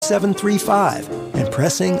8735 and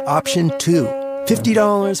pressing option 2. $50,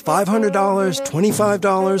 $500,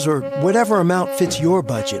 $25, or whatever amount fits your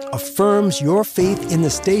budget affirms your faith in the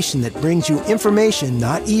station that brings you information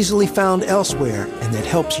not easily found elsewhere and that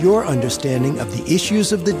helps your understanding of the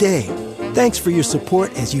issues of the day. Thanks for your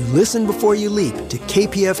support as you listen before you leap to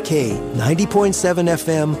KPFK 90.7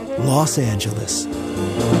 FM, Los Angeles.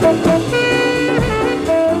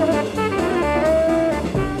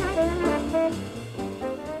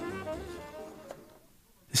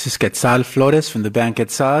 This is Quetzal Flores from the band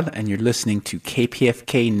Quetzal, and you're listening to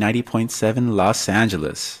KPFK 90.7 Los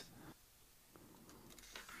Angeles.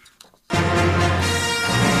 Get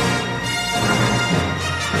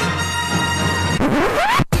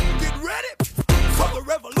ready for the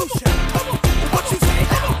revolution. What you say?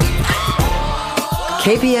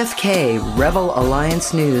 KPFK Rebel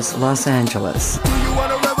Alliance News, Los Angeles. Do you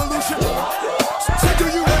want a revolution? Say, do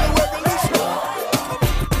you want a revolution?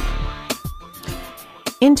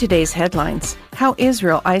 In today's headlines, how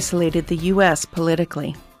Israel isolated the U.S.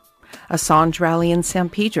 politically. Assange rally in San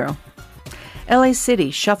Pedro. LA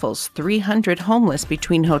City shuffles 300 homeless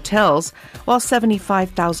between hotels while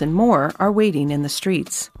 75,000 more are waiting in the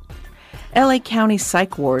streets. LA County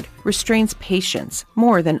Psych Ward restrains patients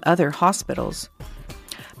more than other hospitals.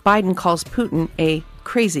 Biden calls Putin a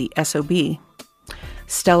crazy SOB.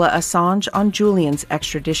 Stella Assange on Julian's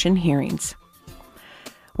extradition hearings.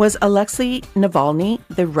 Was Alexei Navalny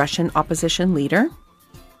the Russian opposition leader?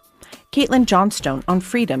 Caitlin Johnstone on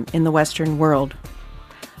freedom in the Western world.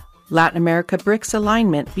 Latin America BRICS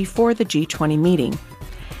alignment before the G20 meeting.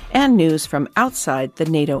 And news from outside the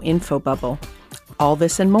NATO info bubble. All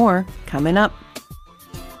this and more coming up.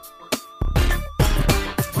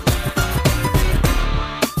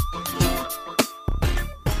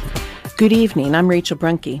 Good evening, I'm Rachel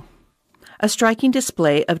Brunke. A striking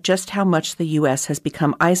display of just how much the U.S. has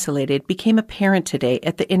become isolated became apparent today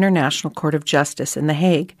at the International Court of Justice in The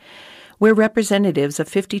Hague, where representatives of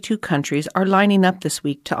 52 countries are lining up this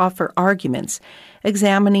week to offer arguments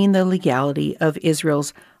examining the legality of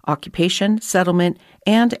Israel's occupation, settlement,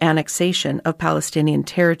 and annexation of Palestinian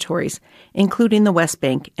territories, including the West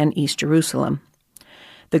Bank and East Jerusalem.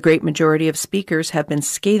 The great majority of speakers have been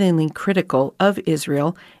scathingly critical of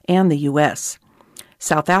Israel and the U.S.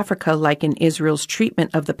 South Africa likened Israel's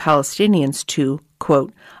treatment of the Palestinians to,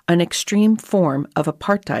 quote, an extreme form of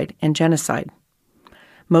apartheid and genocide.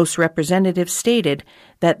 Most representatives stated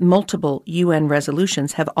that multiple UN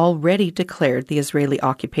resolutions have already declared the Israeli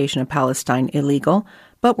occupation of Palestine illegal,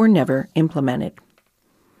 but were never implemented.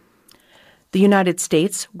 The United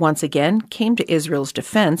States, once again, came to Israel's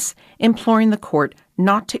defense, imploring the court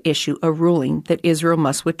not to issue a ruling that Israel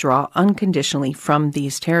must withdraw unconditionally from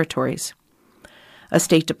these territories. A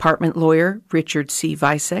State Department lawyer, Richard C.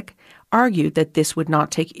 Vicek, argued that this would not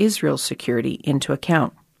take Israel's security into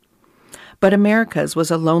account. But America's was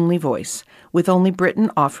a lonely voice, with only Britain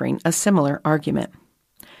offering a similar argument.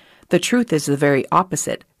 The truth is the very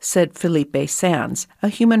opposite, said Felipe Sands, a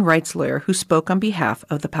human rights lawyer who spoke on behalf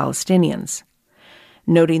of the Palestinians.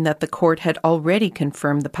 Noting that the court had already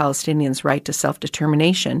confirmed the Palestinians' right to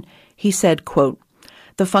self-determination, he said, quote,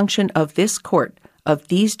 the function of this court, of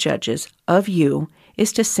these judges, of you,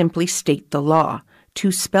 is to simply state the law,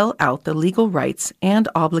 to spell out the legal rights and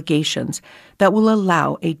obligations that will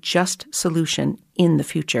allow a just solution in the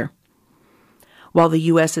future. While the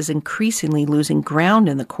U.S. is increasingly losing ground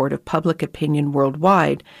in the court of public opinion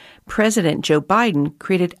worldwide, President Joe Biden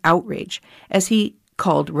created outrage as he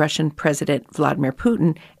called Russian President Vladimir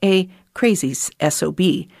Putin a crazy SOB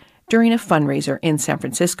during a fundraiser in San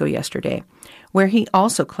Francisco yesterday, where he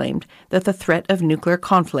also claimed that the threat of nuclear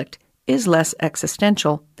conflict is less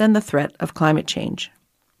existential than the threat of climate change.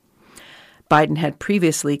 Biden had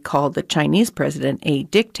previously called the Chinese president a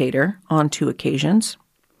dictator on 2 occasions.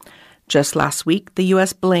 Just last week, the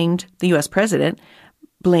U.S. president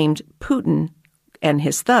blamed Putin and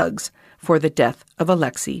his thugs for the death of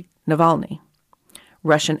Alexei Navalny.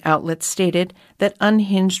 Russian outlets stated that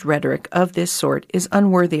unhinged rhetoric of this sort is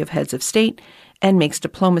unworthy of heads of state and makes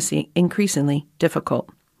diplomacy increasingly difficult.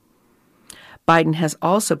 Biden has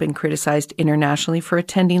also been criticized internationally for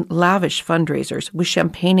attending lavish fundraisers with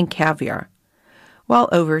champagne and caviar. While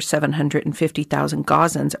over 750,000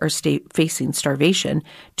 Gazans are facing starvation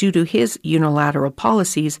due to his unilateral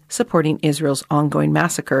policies supporting Israel's ongoing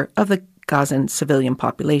massacre of the Gazan civilian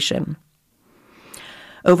population.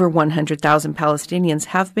 Over 100,000 Palestinians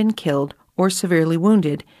have been killed or severely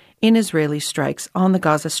wounded in Israeli strikes on the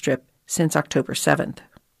Gaza Strip since October 7th.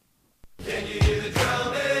 Can you hear the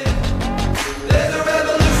drumming? There's a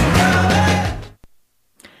revolution coming.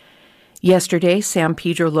 Yesterday, San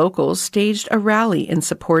Pedro locals staged a rally in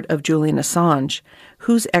support of Julian Assange,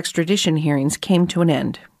 whose extradition hearings came to an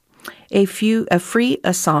end. A free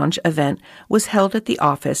Assange event was held at the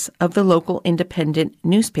office of the local independent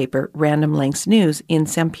newspaper Random Lengths News in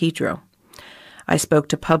San Pedro. I spoke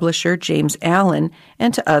to publisher James Allen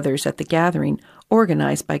and to others at the gathering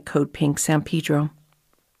organized by Code Pink San Pedro.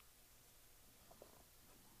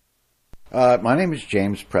 My name is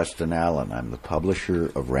James Preston Allen. I'm the publisher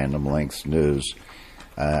of Random Lengths News,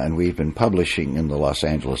 and we've been publishing in the Los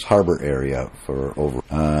Angeles Harbor area for over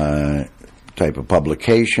type of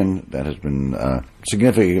publication that has been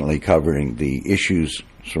significantly covering the issues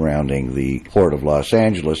surrounding the Port of Los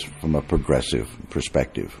Angeles from a progressive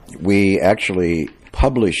perspective. We actually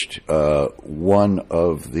published one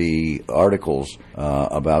of the articles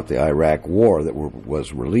about the Iraq War that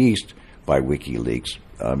was released by WikiLeaks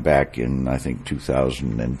back in, I think,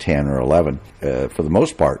 2010 or 11. For the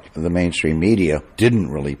most part, the mainstream media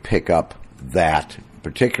didn't really pick up that,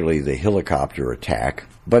 particularly the helicopter attack.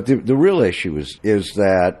 But the real issue is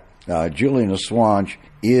that Julian Assange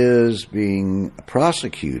is being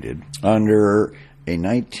prosecuted under a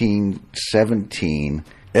 1917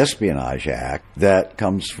 Espionage Act that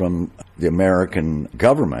comes from the American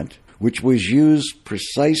government, which was used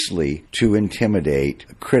precisely to intimidate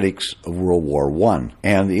critics of World War I.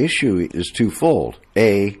 And the issue is twofold.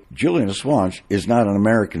 A, Julian Assange is not an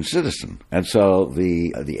American citizen, and so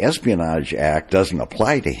the Espionage Act doesn't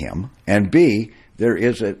apply to him. And B, there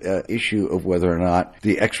is an issue of whether or not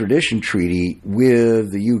the extradition treaty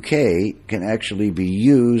with the UK can actually be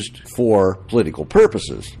used for political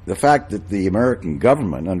purposes. The fact that the American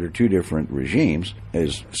government, under two different regimes,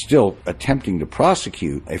 is still attempting to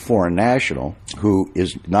prosecute a foreign national who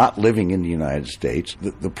is not living in the United States,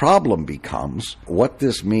 the problem becomes what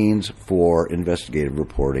this means for investigative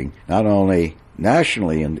reporting, not only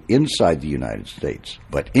nationally and inside the United States,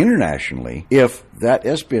 but internationally, if that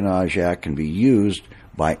Espionage Act can be used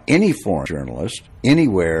by any foreign journalist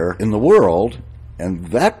anywhere in the world, and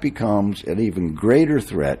that becomes an even greater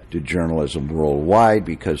threat to journalism worldwide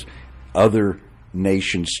because other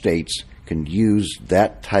nation states can use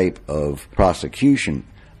that type of prosecution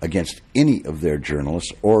against any of their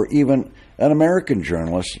journalists, or even an American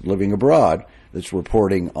journalist living abroad that's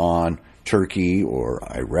reporting on Turkey or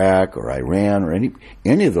Iraq or Iran or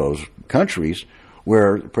any of those countries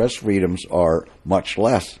where press freedoms are much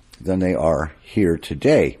less than they are here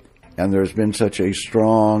today. And there's been such a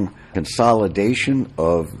strong consolidation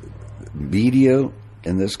of media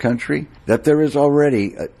in this country that there is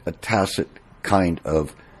already a tacit kind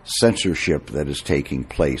of censorship that is taking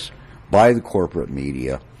place by the corporate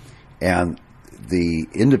media, and the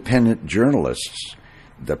independent journalists,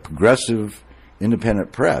 the progressive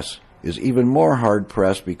independent press, is even more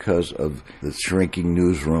hard-pressed because of the shrinking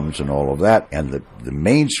newsrooms and all of that, and the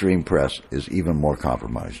mainstream press is even more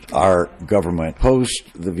compromised. Our government, post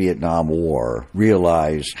the Vietnam War,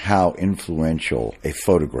 realized how influential a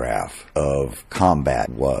photograph of combat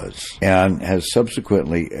was, and has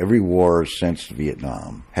subsequently, every war since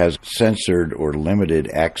Vietnam, has censored or limited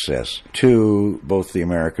access to both the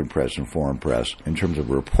American press and foreign press in terms of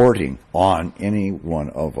reporting on any one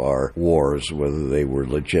of our wars, whether they were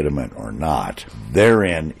legitimate or not.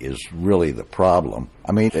 Therein is really the problem.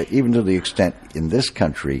 I mean, even to the extent in this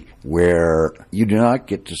country where you do not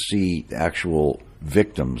get to see the actual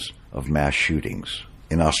victims of mass shootings.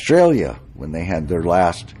 In Australia, when they had their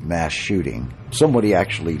last mass shooting, somebody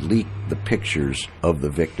actually leaked the pictures of the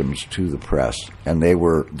victims to the press, and they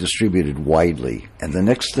were distributed widely. And the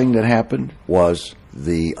next thing that happened was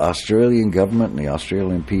the Australian government and the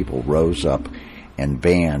Australian people rose up and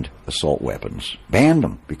banned assault weapons. Banned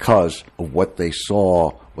them because of what they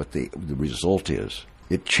saw, what the result is.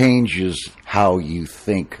 It changes how you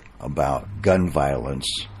think about gun violence.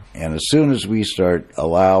 And as soon as we start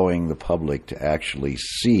allowing the public to actually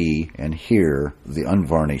see and hear the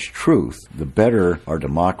unvarnished truth, the better our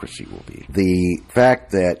democracy will be. The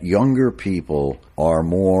fact that younger people are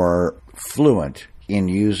more fluent in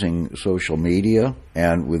using social media,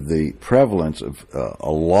 and with the prevalence of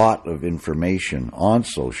a lot of information on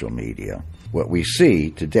social media, what we see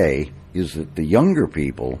today is that the younger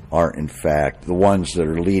people are, in fact, the ones that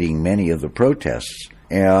are leading many of the protests.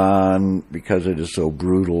 And because it is so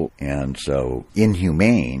brutal and so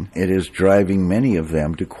inhumane, it is driving many of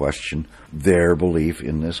them to question their belief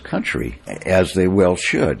in this country, as they well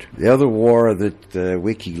should. The other war that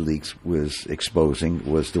WikiLeaks was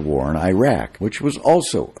exposing was the war in Iraq, which was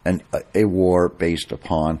also a war based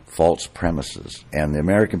upon false premises. And the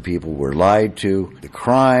American people were lied to. The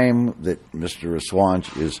crime that Mr.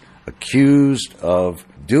 Assange is accused of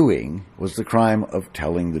doing was the crime of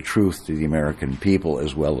telling the truth to the American people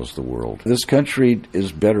as well as the world. This country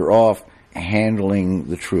is better off handling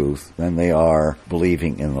the truth than they are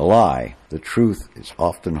believing in the lie. The truth is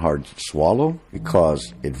often hard to swallow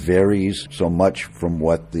because it varies so much from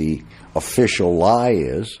what the official lie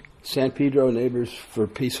is. San Pedro Neighbors for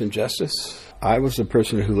Peace and Justice. I was the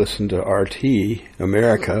person who listened to RT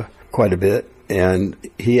America quite a bit, and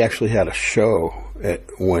he actually had a show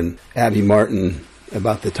when Abby Martin,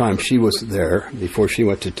 about the time she was there, before she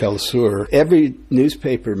went to Telesur. Every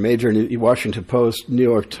newspaper, Washington Post, New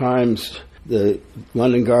York Times, the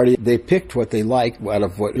London Guardian, they picked what they liked out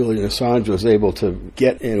of what Julian Assange was able to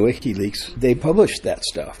get in WikiLeaks. They published that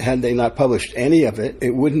stuff. Had they not published any of it,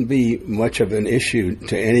 it wouldn't be much of an issue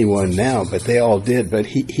to anyone now, but they all did. But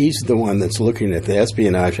he's the one that's looking at the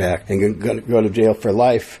Espionage Act and going to go to jail for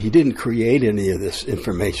life. He didn't create any of this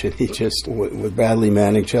information. He just, with Bradley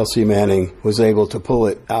Manning, Chelsea Manning, was able to pull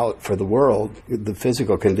it out for the world. The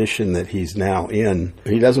physical condition that he's now in,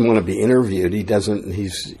 he doesn't want to be interviewed.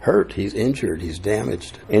 He's hurt. He's injured. He's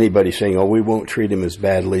damaged. Anybody saying, oh, we won't treat him as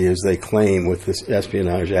badly as they claim with this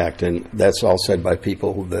Espionage Act, and that's all said by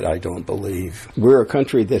people that I don't believe. We're a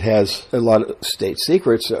country that has a lot of state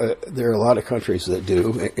secrets. There are a lot of countries that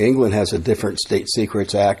do. England has a different State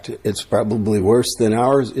Secrets Act. It's probably worse than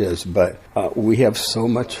ours is, but we have so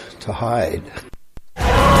much to hide.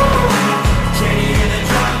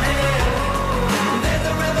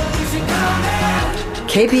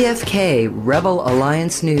 KPFK, Rebel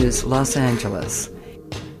Alliance News, Los Angeles.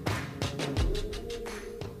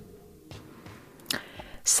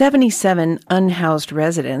 77 unhoused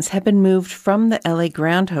residents have been moved from the LA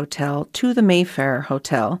Grand Hotel to the Mayfair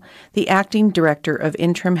Hotel, the acting director of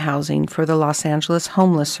interim housing for the Los Angeles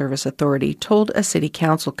Homeless Service Authority told a city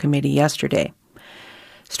council committee yesterday.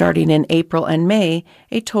 Starting in April and May,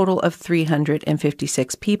 a total of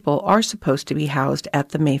 356 people are supposed to be housed at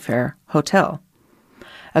the Mayfair Hotel.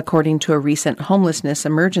 According to a recent homelessness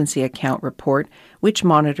emergency account report, which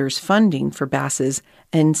monitors funding for Bass's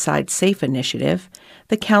Inside Safe initiative,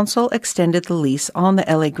 the council extended the lease on the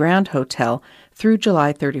LA Grand Hotel through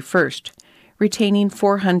July 31st, retaining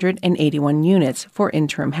 481 units for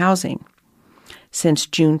interim housing. Since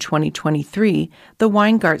June 2023, the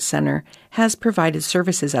Weingart Center has provided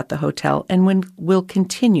services at the hotel and will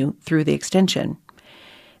continue through the extension.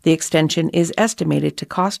 The extension is estimated to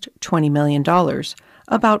cost $20 million,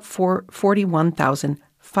 about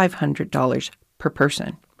 $41,500 per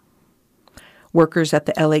person. Workers at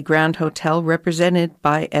the LA Grand Hotel, represented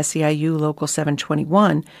by SEIU Local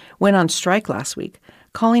 721, went on strike last week,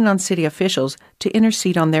 calling on city officials to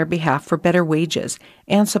intercede on their behalf for better wages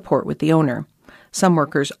and support with the owner. Some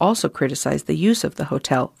workers also criticized the use of the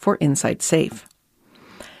hotel for Inside Safe.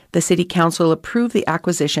 The City Council approved the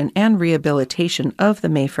acquisition and rehabilitation of the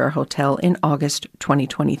Mayfair Hotel in August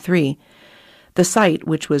 2023. The site,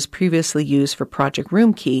 which was previously used for Project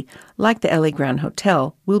Room Key, like the LA Grand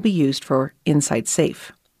Hotel, will be used for Inside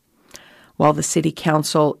Safe. While the City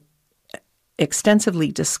Council extensively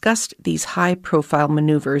discussed these high-profile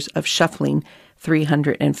maneuvers of shuffling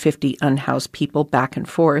 350 unhoused people back and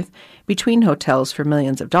forth between hotels for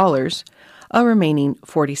millions of dollars, a remaining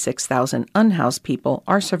 46,000 unhoused people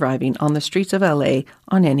are surviving on the streets of LA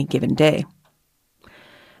on any given day.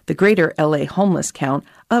 The greater LA homeless count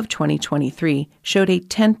of 2023 showed a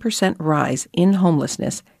 10% rise in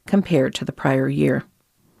homelessness compared to the prior year.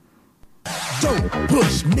 Don't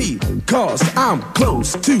push me, cause I'm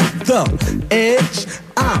close to the edge.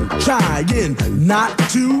 I'm trying not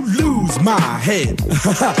to lose my head.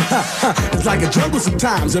 It's like a jungle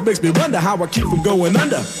sometimes. It makes me wonder how I keep from going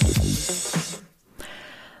under.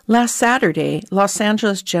 Last Saturday, Los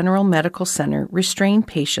Angeles General Medical Center restrained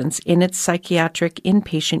patients in its psychiatric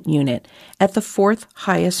inpatient unit at the fourth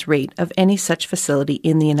highest rate of any such facility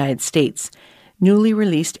in the United States, newly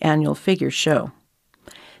released annual figures show.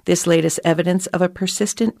 This latest evidence of a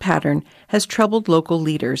persistent pattern has troubled local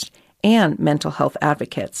leaders and mental health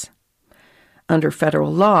advocates. Under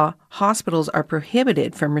federal law, hospitals are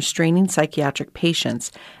prohibited from restraining psychiatric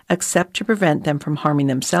patients except to prevent them from harming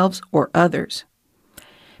themselves or others.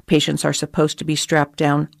 Patients are supposed to be strapped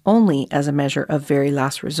down only as a measure of very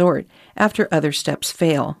last resort after other steps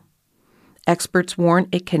fail. Experts warn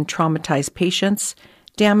it can traumatize patients,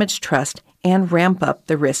 damage trust, and ramp up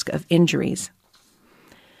the risk of injuries.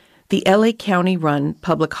 The LA County-run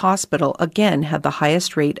public hospital again had the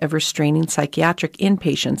highest rate of restraining psychiatric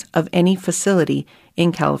inpatients of any facility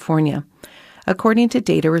in California, according to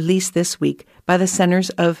data released this week by the Centers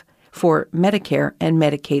for Medicare and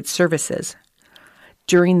Medicaid Services.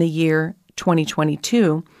 During the year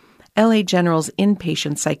 2022, LA General's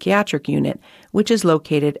inpatient psychiatric unit, which is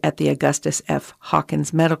located at the Augustus F.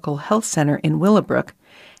 Hawkins Medical Health Center in Willowbrook,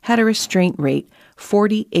 had a restraint rate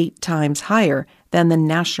 48 times higher than the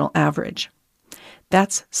national average.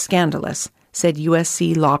 That's scandalous, said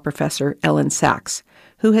USC law professor Ellen Sachs,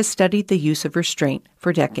 who has studied the use of restraint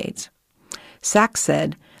for decades. Sachs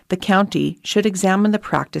said the county should examine the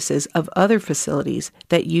practices of other facilities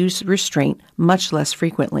that use restraint much less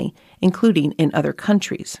frequently, including in other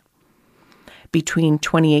countries. Between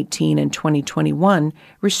 2018 and 2021,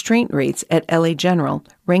 restraint rates at LA General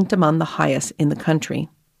ranked among the highest in the country.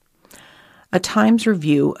 A Times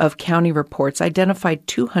review of county reports identified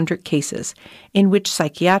 200 cases in which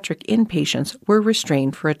psychiatric inpatients were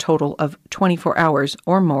restrained for a total of 24 hours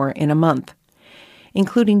or more in a month,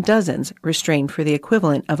 including dozens restrained for the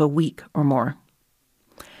equivalent of a week or more.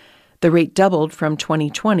 The rate doubled from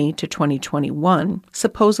 2020 to 2021,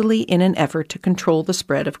 supposedly in an effort to control the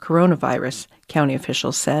spread of coronavirus, county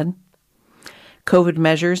officials said. COVID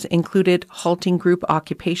measures included halting group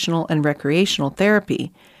occupational and recreational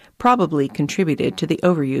therapy, probably contributed to the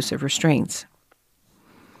overuse of restraints.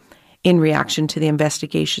 In reaction to the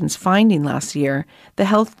investigation's finding last year, the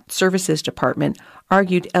Health Services Department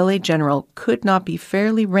argued LA General could not be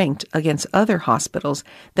fairly ranked against other hospitals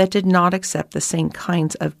that did not accept the same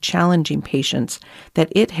kinds of challenging patients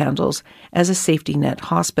that it handles as a safety net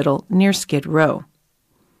hospital near Skid Row.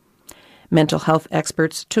 Mental health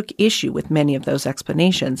experts took issue with many of those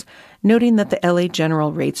explanations, noting that the LA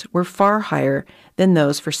General rates were far higher than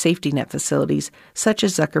those for safety net facilities such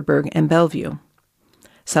as Zuckerberg and Bellevue.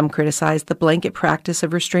 Some criticized the blanket practice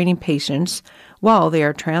of restraining patients while they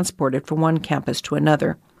are transported from one campus to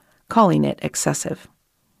another, calling it excessive.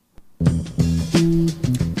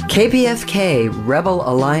 KPFK, Rebel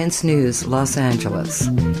Alliance News, Los Angeles.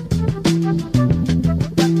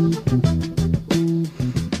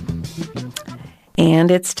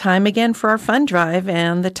 And it's time again for our fund drive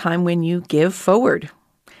and the time when you give forward.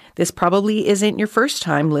 This probably isn't your first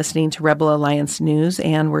time listening to Rebel Alliance News,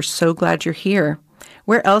 and we're so glad you're here.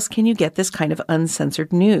 Where else can you get this kind of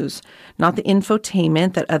uncensored news? Not the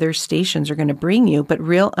infotainment that other stations are going to bring you, but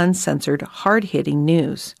real uncensored, hard-hitting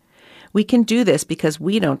news. We can do this because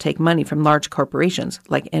we don't take money from large corporations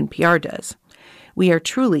like NPR does. We are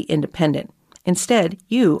truly independent. Instead,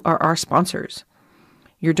 you are our sponsors.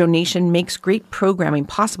 Your donation makes great programming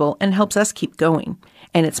possible and helps us keep going,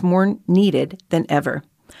 and it's more needed than ever.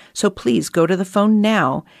 So please go to the phone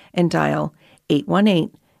now and dial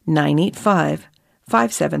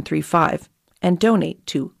 818-985-5735 and donate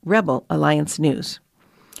to Rebel Alliance News.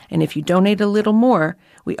 And if you donate a little more,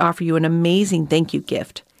 we offer you an amazing thank you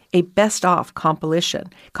gift, a best-of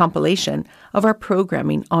compilation of our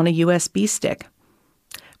programming on a USB stick.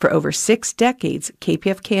 For over 6 decades,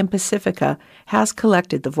 KPFK and Pacifica has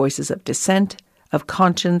collected the voices of dissent, of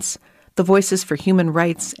conscience, the voices for human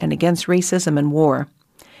rights and against racism and war.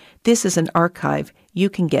 This is an archive you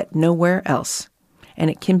can get nowhere else, and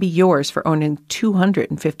it can be yours for only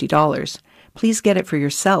 $250. Please get it for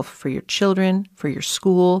yourself, for your children, for your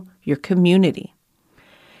school, your community.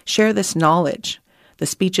 Share this knowledge. The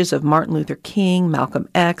speeches of Martin Luther King, Malcolm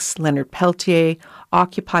X, Leonard Peltier,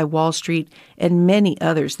 Occupy Wall Street, and many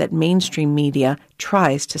others that mainstream media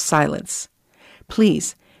tries to silence.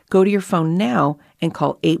 Please go to your phone now and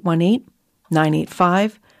call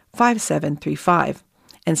 818-985-5735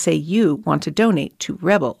 and say you want to donate to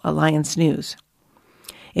Rebel Alliance News.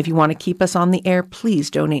 If you want to keep us on the air, please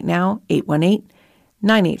donate now,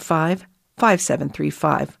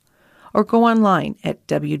 818-985-5735, or go online at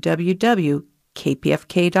www.kpfk.org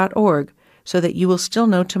so that you will still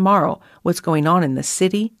know tomorrow what's going on in the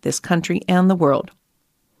city, this country, and the world.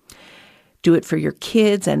 Do it for your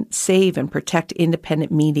kids and save and protect independent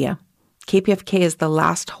media. KPFK is the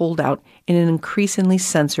last holdout in an increasingly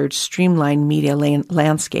censored, streamlined media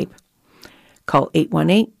landscape. Call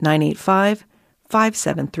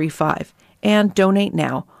 818-985-5735 and donate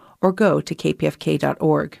now or go to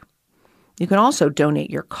kpfk.org. You can also donate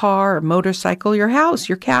your car or motorcycle, your house,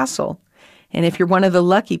 your castle. And if you're one of the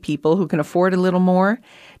lucky people who can afford a little more,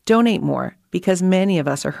 donate more because many of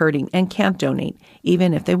us are hurting and can't donate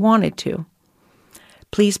even if they wanted to.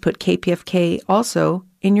 Please put KPFK also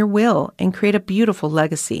in your will and create a beautiful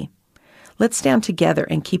legacy. Let's stand together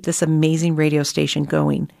and keep this amazing radio station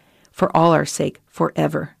going for all our sake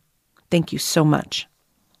forever. Thank you so much.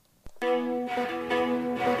 When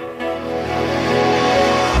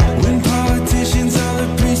politicians are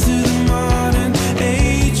the priests of the modern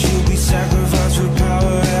age, you'll be sacrificed for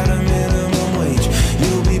power at a minimum wage.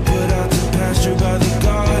 You'll be put out to pasture by the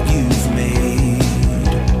God you've made.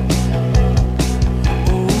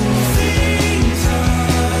 Oh, things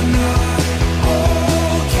are not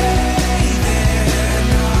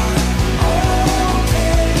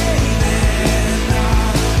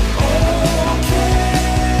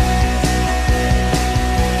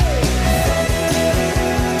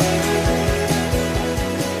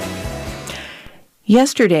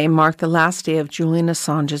Yesterday marked the last day of Julian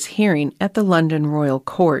Assange's hearing at the London Royal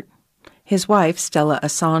Court. His wife, Stella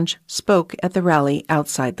Assange, spoke at the rally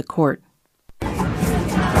outside the court.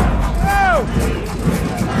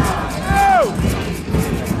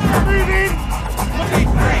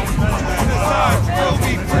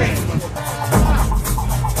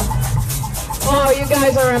 Oh, you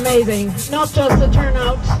guys are amazing. Not just the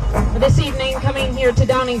turnout this evening coming here to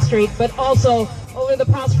Downing Street, but also over the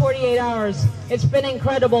past 48 hours. It's been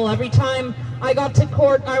incredible. Every time I got to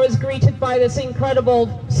court, I was greeted by this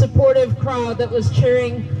incredible, supportive crowd that was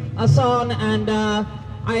cheering us on, and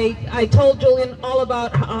I told Julian all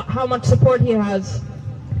about how much support he has,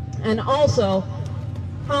 and also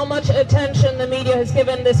how much attention the media has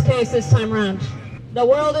given this case this time around. The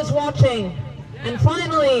world is watching, and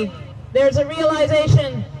finally, there's a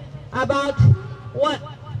realization about what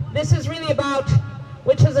this is really about,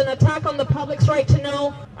 which is an attack on the public's right to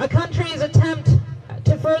know, a country's attempt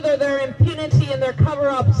to further their impunity and their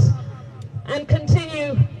cover-ups and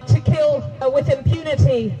continue to kill with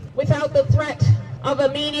impunity without the threat of a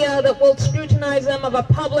media that will scrutinize them, of a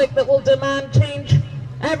public that will demand change.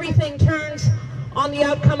 Everything turns on the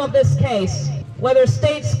outcome of this case. Whether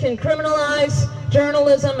states can criminalize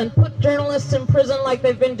journalism and put journalists in prison like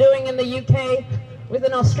they've been doing in the UK with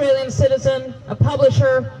an Australian citizen, a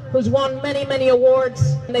publisher who's won many, many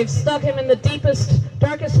awards, and they've stuck him in the deepest,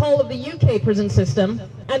 darkest hole of the UK prison system,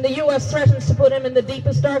 and the US threatens to put him in the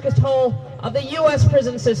deepest, darkest hole of the US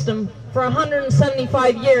prison system for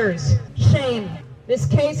 175 years. Shame. This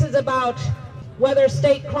case is about whether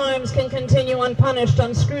state crimes can continue unpunished,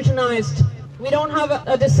 unscrutinized. We don't have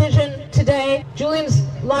a decision today. Julian's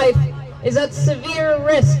life is at severe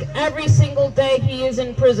risk every single day he is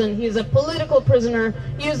in prison. He is a political prisoner.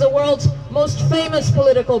 He is the world's most famous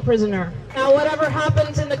political prisoner. Now, whatever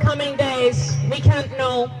happens in the coming days, we can't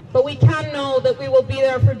know, but we can know that we will be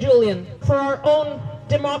there for Julian, for our own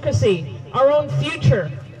democracy, our own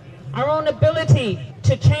future, our own ability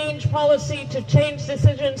to change policy, to change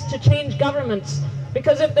decisions, to change governments.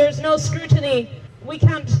 Because if there's no scrutiny, we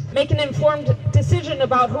can't make an informed decision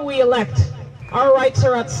about who we elect. Our rights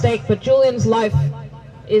are at stake, but Julian's life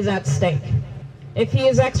is at stake. If he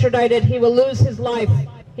is extradited, he will lose his life.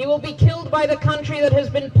 He will be killed by the country that has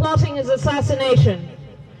been plotting his assassination.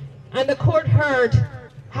 And the court heard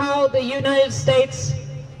how the United States,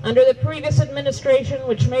 under the previous administration,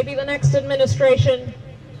 which may be the next administration,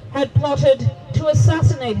 had plotted to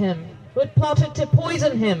assassinate him, who had plotted to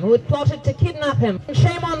poison him, who had plotted to kidnap him. And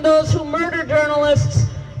shame on those who murder journalists.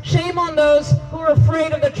 Shame on those who are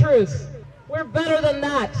afraid of the truth. We're better than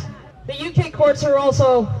that. The UK courts are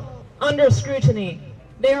also under scrutiny.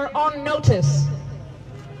 They are on notice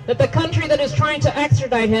that the country that is trying to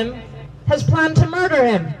extradite him has planned to murder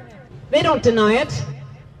him. They don't deny it.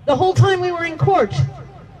 The whole time we were in court,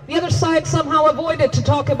 the other side somehow avoided to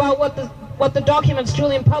talk about what the documents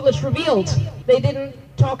Julian published revealed. They didn't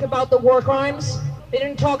talk about the war crimes. They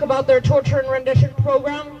didn't talk about their torture and rendition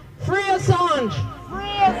program. Free Assange!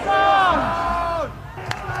 Free Assange!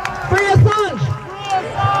 Free Assange! Free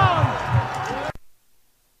Assange!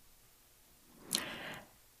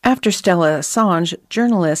 After Stella Assange,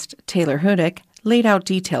 journalist Taylor Hudick laid out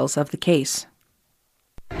details of the case.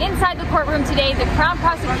 Inside the courtroom today, the Crown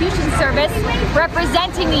Prosecution Service,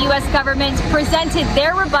 representing the U.S. government, presented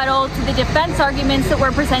their rebuttal to the defense arguments that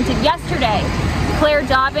were presented yesterday. Claire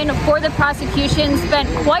Dobbin, for the prosecution, spent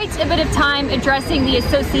quite a bit of time addressing the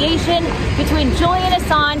association between Julian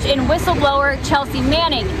Assange and whistleblower Chelsea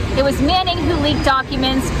Manning. It was Manning who leaked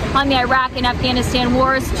documents on the Iraq and Afghanistan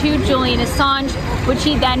wars to Julian Assange, which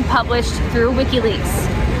he then published through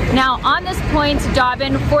WikiLeaks. Now, on this point,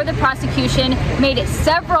 Dobbin, for the prosecution, made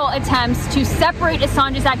several attempts to separate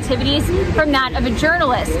Assange's activities from that of a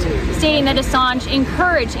journalist, stating that Assange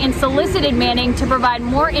encouraged and solicited Manning to provide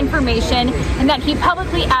more information and that he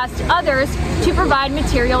publicly asked others to provide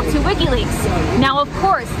material to WikiLeaks. Now, of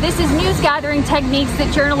course, this is news-gathering techniques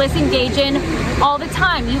that journalists engage in all the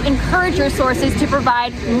time. You encourage your sources to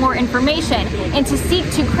provide more information, and to seek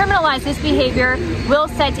to criminalize this behavior will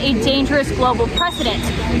set a dangerous global precedent.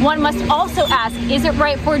 One must also ask, is it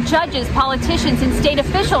right for judges, politicians, and state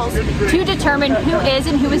officials to determine who is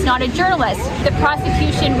and who is not a journalist? The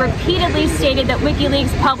prosecution repeatedly stated that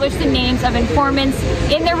WikiLeaks published the names of informants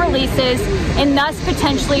in their releases and thus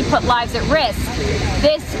potentially put lives at risk.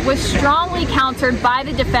 This was strongly countered by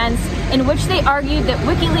the defense, in which they argued that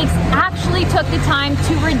WikiLeaks actually took the time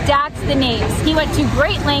to redact the names. He went to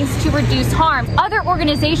great lengths to reduce harm. Other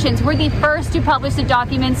organizations were the first to publish the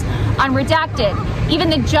documents unredacted. Even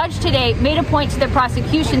the judge today made a point to the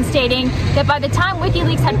prosecution, stating that by the time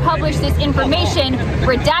WikiLeaks had published this information,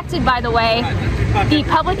 redacted by the way, the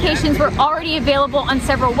publications were already available on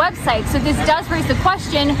several websites. So this does raise the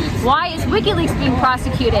question, why is WikiLeaks being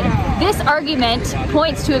prosecuted? This argument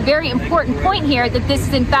points to a very important point here, that this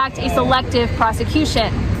is in fact a selective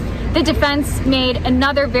prosecution. The defense made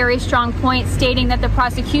another very strong point, stating that the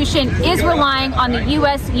prosecution is relying on the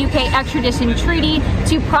U.S.-UK extradition treaty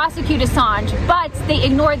to prosecute Assange, but they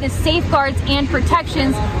ignore the safeguards and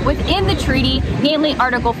protections within the treaty, namely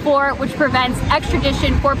Article 4, which prevents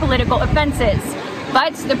extradition for political offenses.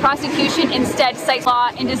 But the prosecution instead cites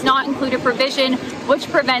law and does not include a provision which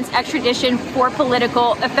prevents extradition for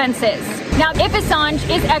political offenses. Now, if Assange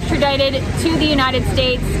is extradited to the United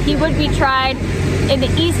States, he would be tried in the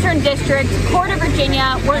Eastern District Court of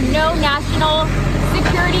Virginia, where no national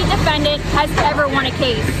security defendant has ever won a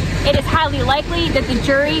case. It is highly likely that the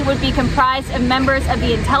jury would be comprised of members of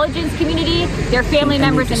the intelligence community, their family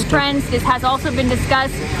members and friends. This has also been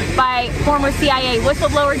discussed by former CIA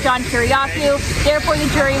whistleblower John Kiriakou. Therefore, the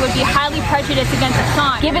jury would be highly prejudiced against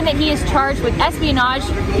Assange. Given that he is charged with espionage,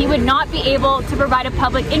 he would not be able to provide a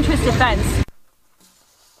public interest defense.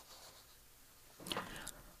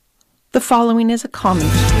 The following is a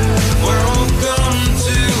comment.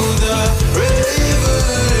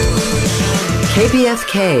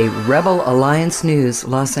 KPFK, Rebel Alliance News,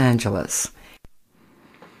 Los Angeles.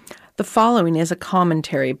 The following is a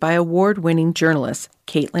commentary by award-winning journalist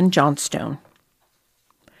Caitlin Johnstone.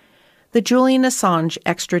 The Julian Assange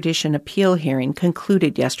extradition appeal hearing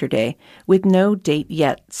concluded yesterday with no date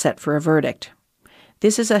yet set for a verdict.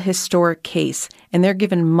 This is a historic case, and they're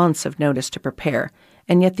given months of notice to prepare,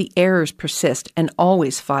 and yet the errors persist and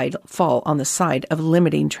always fall on the side of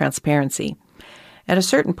limiting transparency. At a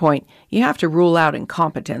certain point, you have to rule out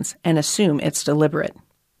incompetence and assume it's deliberate.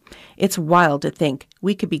 It's wild to think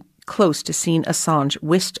we could be close to seeing Assange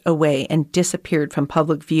whisked away and disappeared from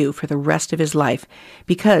public view for the rest of his life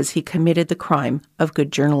because he committed the crime of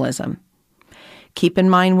good journalism. Keep in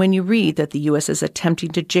mind when you read that the U.S. is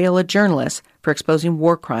attempting to jail a journalist for exposing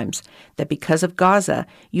war crimes, that because of Gaza,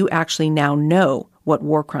 you actually now know what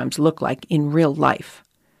war crimes look like in real life.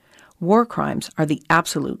 War crimes are the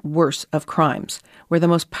absolute worst of crimes, where the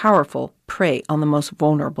most powerful prey on the most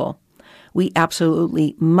vulnerable. We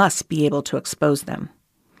absolutely must be able to expose them.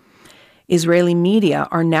 Israeli media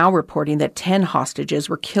are now reporting that 10 hostages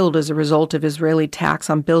were killed as a result of Israeli attacks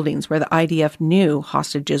on buildings where the IDF knew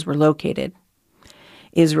hostages were located.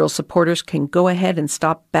 Israel supporters can go ahead and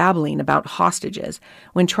stop babbling about hostages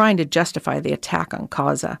when trying to justify the attack on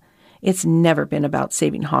Gaza. It's never been about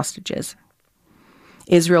saving hostages.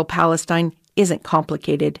 Israel-Palestine isn't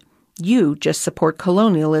complicated. You just support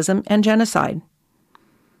colonialism and genocide.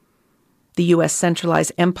 The U.S.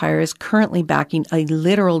 centralized empire is currently backing a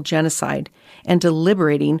literal genocide and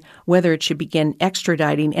deliberating whether it should begin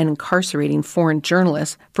extraditing and incarcerating foreign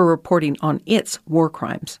journalists for reporting on its war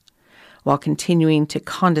crimes, while continuing to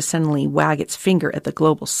condescendingly wag its finger at the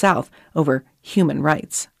global South over human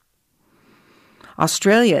rights.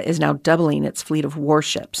 Australia is now doubling its fleet of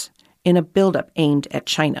warships in a buildup aimed at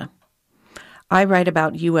China. I write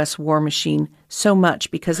about U.S. war machine so much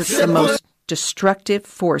because it's the most destructive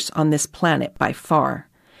force on this planet by far,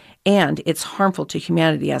 and it's harmful to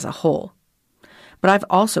humanity as a whole. But I've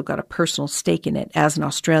also got a personal stake in it as an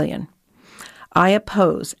Australian. I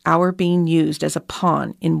oppose our being used as a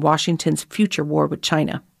pawn in Washington's future war with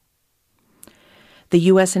China. The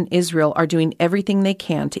U.S. and Israel are doing everything they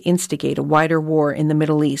can to instigate a wider war in the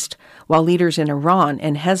Middle East, while leaders in Iran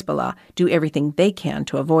and Hezbollah do everything they can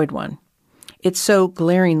to avoid one. It's so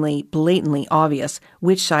glaringly, blatantly obvious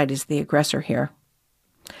which side is the aggressor here.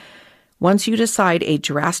 Once you decide a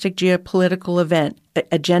drastic geopolitical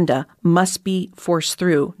agenda must be forced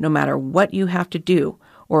through, no matter what you have to do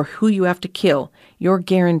or who you have to kill, you're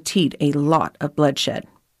guaranteed a lot of bloodshed.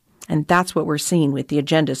 And that's what we're seeing with the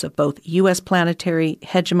agendas of both U.S. planetary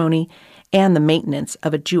hegemony and the maintenance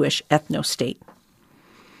of a Jewish ethno-state.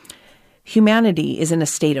 Humanity is in a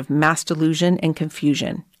state of mass delusion and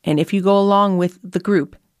confusion, and if you go along with the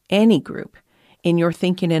group, any group, in your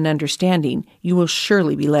thinking and understanding, you will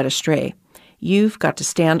surely be led astray. You've got to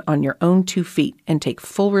stand on your own 2 feet and take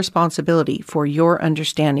full responsibility for your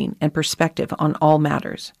understanding and perspective on all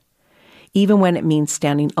matters, even when it means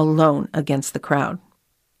standing alone against the crowd.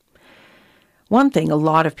 One thing a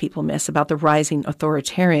lot of people miss about the rising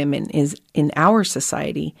authoritarianism in our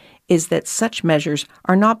society is that such measures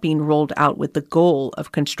are not being rolled out with the goal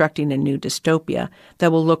of constructing a new dystopia that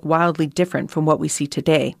will look wildly different from what we see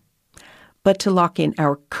today, but to lock in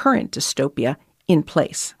our current dystopia in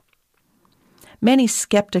place. Many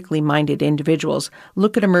skeptically minded individuals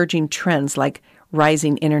look at emerging trends like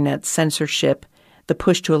rising internet censorship, the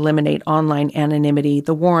push to eliminate online anonymity,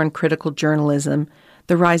 the war on critical journalism,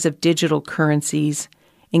 the rise of digital currencies,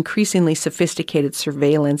 increasingly sophisticated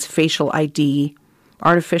surveillance, facial ID,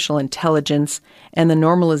 artificial intelligence, and the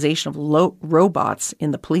normalization of robots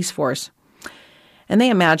in the police force. And they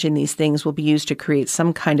imagine these things will be used to create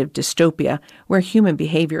some kind of dystopia where human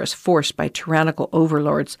behavior is forced by tyrannical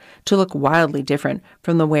overlords to look wildly different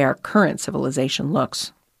from the way our current civilization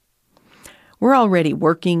looks. We're already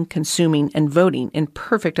working, consuming, and voting in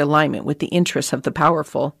perfect alignment with the interests of the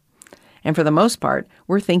powerful. And for the most part,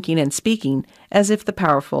 we're thinking and speaking as if the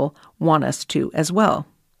powerful want us to as well.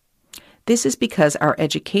 This is because our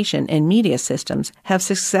education and media systems have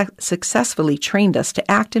successfully trained us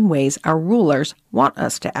to act in ways our rulers want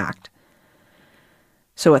us to act.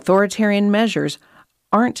 So authoritarian measures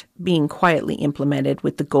aren't being quietly implemented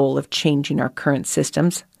with the goal of changing our current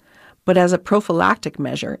systems, but as a prophylactic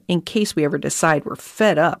measure in case we ever decide we're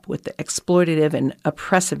fed up with the exploitative and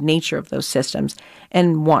oppressive nature of those systems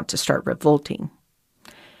and want to start revolting.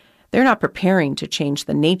 They're not preparing to change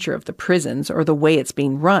the nature of the prisons or the way it's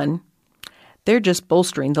being run. They're just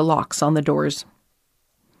bolstering the locks on the doors.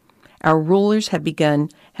 Our rulers have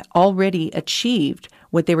already achieved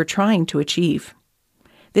what they were trying to achieve.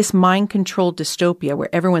 This mind-controlled dystopia where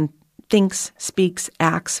everyone thinks, speaks,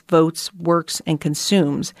 acts, votes, works, and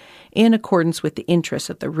consumes in accordance with the interests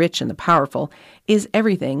of the rich and the powerful is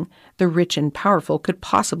everything the rich and powerful could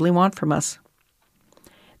possibly want from us.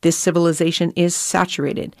 This civilization is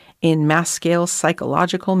saturated in mass-scale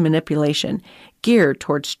psychological manipulation geared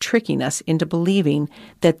towards tricking us into believing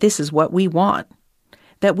that this is what we want,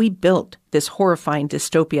 that we built this horrifying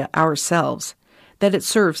dystopia ourselves, that it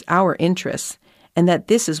serves our interests, and that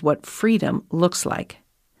this is what freedom looks like.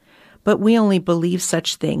 But we only believe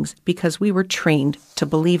such things because we were trained to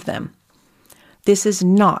believe them. This is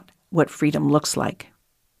not what freedom looks like.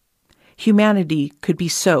 Humanity could be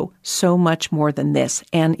so much more than this,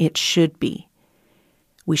 and it should be.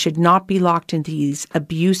 We should not be locked into these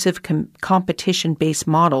abusive competition-based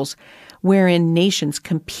models wherein nations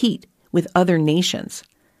compete with other nations.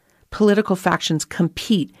 Political factions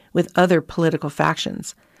compete with other political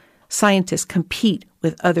factions. Scientists compete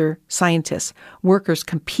with other scientists. Workers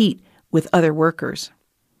compete with other workers.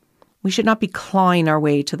 We should not be clawing our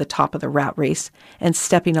way to the top of the rat race and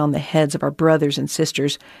stepping on the heads of our brothers and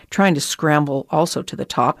sisters trying to scramble also to the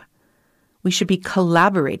top. We should be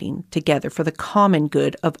collaborating together for the common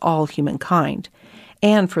good of all humankind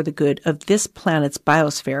and for the good of this planet's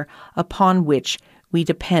biosphere upon which we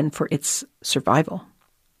depend for its survival.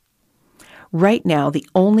 Right now, the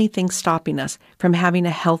only thing stopping us from having a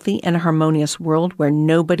healthy and harmonious world where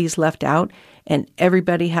nobody's left out and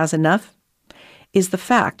everybody has enough is the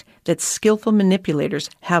fact that skillful manipulators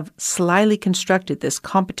have slyly constructed this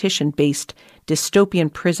competition-based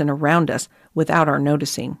dystopian prison around us without our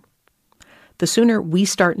noticing. The sooner we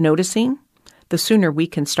start noticing, the sooner we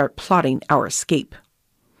can start plotting our escape.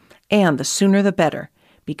 And the sooner the better,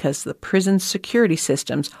 because the prison's security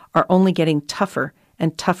systems are only getting tougher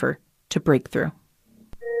and tougher to break through.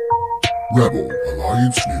 Rebel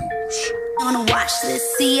Alliance News. Wanna watch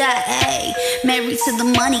this CIA, married to the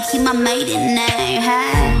money, keep my maiden name.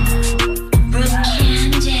 Hey, Brooke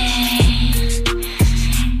Candy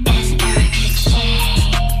and Erica Jane.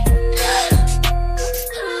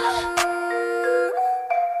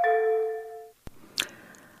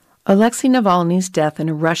 Alexei Navalny's death in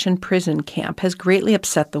a Russian prison camp has greatly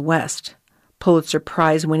upset the West. Pulitzer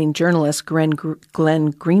Prize-winning journalist Glenn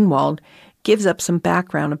Greenwald gives up some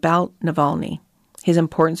background about Navalny, his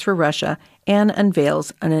importance for Russia, and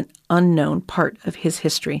unveils an unknown part of his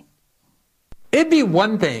history. It'd be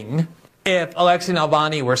one thing if Alexei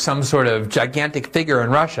Navalny were some sort of gigantic figure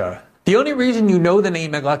in Russia. The only reason you know the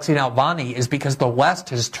name Alexei Navalny is because the West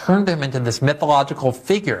has turned him into this mythological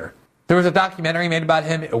figure. There was a documentary made about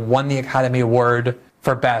him. It won the Academy Award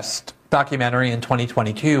for Best Documentary in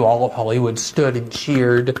 2022. All of Hollywood stood and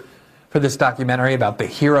cheered for this documentary about the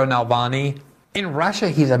hero Navalny. In Russia,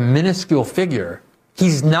 he's a minuscule figure.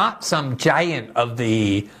 He's not some giant of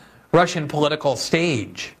the Russian political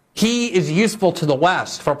stage. He is useful to the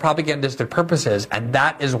West for propagandistic purposes, and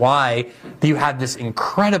that is why you have this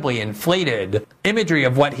incredibly inflated imagery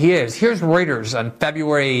of what he is. Here's Reuters on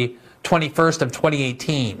February 21st of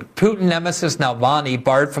 2018. Putin nemesis Navalny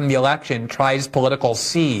barred from the election, tries political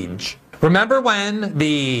siege. Remember when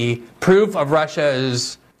the proof of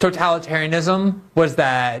Russia's totalitarianism was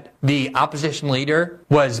that the opposition leader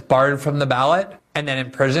was barred from the ballot and then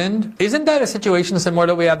imprisoned? Isn't that a situation similar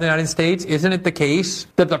to what we have in the United States? Isn't it the case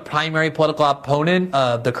that the primary political opponent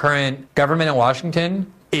of the current government in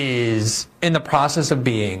Washington is in the process of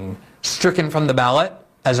being stricken from the ballot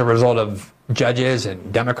as a result of judges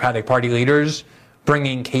and Democratic Party leaders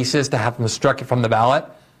bringing cases to have them struck from the ballot,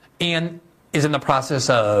 and is in the process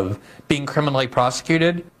of being criminally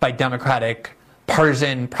prosecuted by Democratic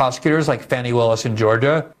partisan prosecutors like Fani Willis in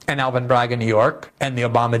Georgia and Alvin Bragg in New York and the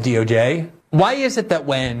Obama DOJ? Why is it that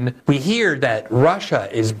when we hear that Russia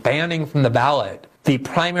is banning from the ballot the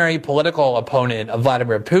primary political opponent of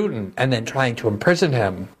Vladimir Putin and then trying to imprison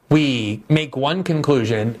him, we make one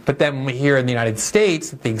conclusion, but then when we hear in the United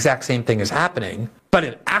States that the exact same thing is happening, but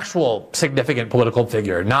an actual significant political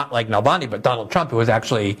figure, not like Navalny, but Donald Trump, who was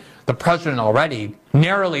actually the president already,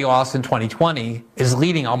 narrowly lost in 2020, is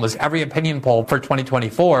leading almost every opinion poll for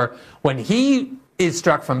 2024, when he is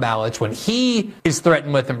struck from ballots, when he is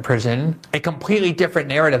threatened with imprisonment, a completely different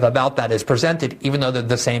narrative about that is presented, even though they're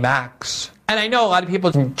the same acts. And I know a lot of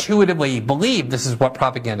people intuitively believe this is what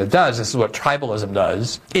propaganda does, this is what tribalism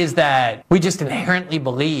does, is that we just inherently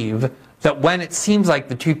believe that when it seems like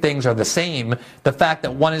the two things are the same, the fact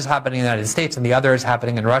that one is happening in the United States and the other is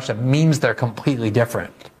happening in Russia means they're completely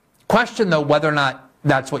different. Question, though, whether or not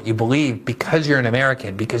that's what you believe because you're an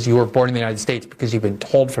American, because you were born in the United States, because you've been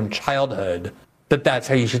told from childhood that that's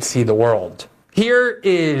how you should see the world. Here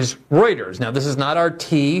is Reuters. Now, this is not RT,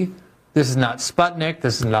 this is not Sputnik,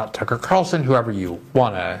 this is not Tucker Carlson, whoever you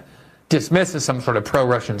want to dismiss as some sort of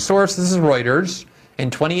pro-Russian source. This is Reuters in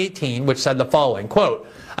 2018, which said the following, quote,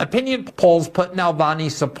 opinion polls put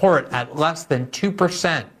Navalny's support at less than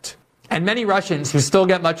 2%. And many Russians who still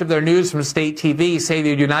get much of their news from state TV say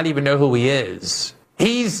they do not even know who he is.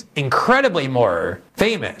 He's incredibly more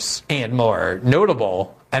famous and more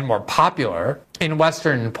notable and more popular in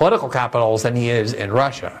Western political capitals than he is in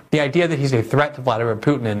Russia. The idea that he's a threat to Vladimir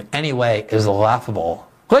Putin in any way is laughable.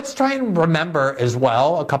 Let's try and remember as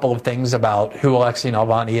well a couple of things about who Alexei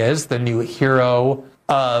Navalny is, the new hero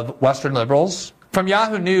of Western liberals. From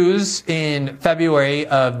Yahoo News in February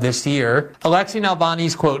of this year, Alexei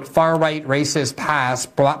Navalny's, quote, far-right racist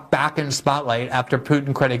past brought back in spotlight after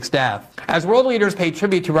Putin critics' death. As world leaders pay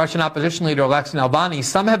tribute to Russian opposition leader Alexei Navalny,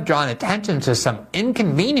 some have drawn attention to some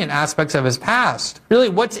inconvenient aspects of his past. Really,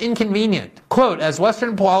 what's inconvenient? Quote, as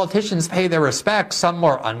Western politicians pay their respects, some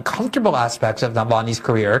more uncomfortable aspects of Navalny's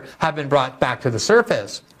career have been brought back to the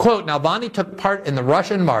surface. Quote, Navalny took part in the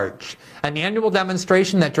Russian March, an annual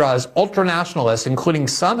demonstration that draws ultranationalists, including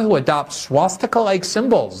some who adopt swastika-like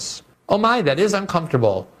symbols. Oh my, that is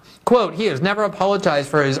uncomfortable. Quote, he has never apologized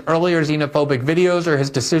for his earlier xenophobic videos or his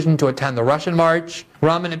decision to attend the Russian March.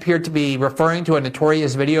 Rahman appeared to be referring to a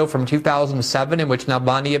notorious video from 2007 in which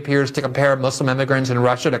Navalny appears to compare Muslim immigrants in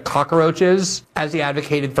Russia to cockroaches as he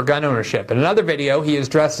advocated for gun ownership. In another video, he is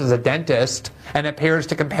dressed as a dentist and appears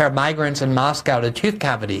to compare migrants in Moscow to tooth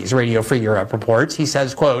cavities, Radio Free Europe reports. He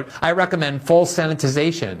says, quote, I recommend full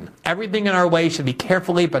sanitization. Everything in our way should be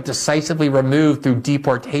carefully but decisively removed through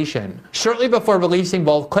deportation. Shortly before releasing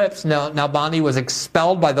both clips, Navalny was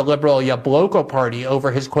expelled by the liberal Yabloko party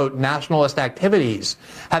over his, quote, nationalist activities,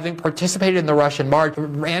 having participated in the Russian March,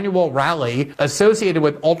 an annual rally associated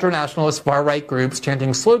with ultranationalist far-right groups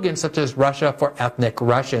chanting slogans such as Russia for ethnic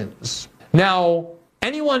Russians. Now,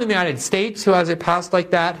 anyone in the United States who has a past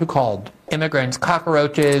like that, who called immigrants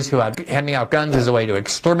cockroaches, who had handing out guns as a way to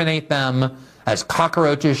exterminate them, as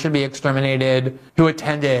cockroaches should be exterminated, who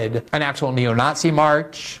attended an actual neo-Nazi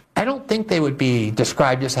march, I don't think they would be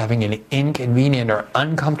described as having an inconvenient or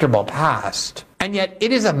uncomfortable past. And yet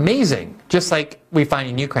it is amazing, just like we find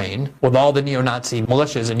in Ukraine, with all the neo-Nazi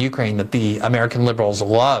militias in Ukraine that the American liberals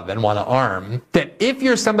love and want to arm, that if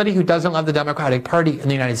you're somebody who doesn't love the Democratic Party in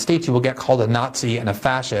the United States, you will get called a Nazi and a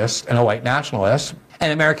fascist and a white nationalist.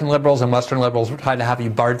 And American liberals and Western liberals will try to have you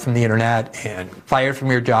barred from the internet and fired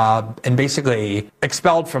from your job and basically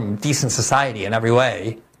expelled from decent society in every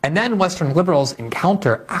way. And then Western liberals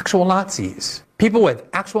encounter actual Nazis, people with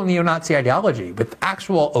actual neo-Nazi ideology, with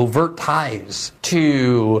actual overt ties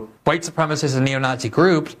to white supremacist and neo-Nazi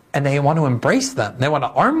groups, and they want to embrace them. They want to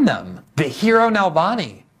arm them. The hero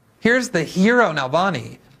Navalny. Here's the hero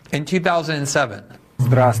Navalny in 2007.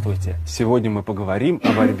 Здравствуйте. Сегодня мы поговорим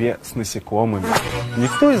о борьбе с насекомыми.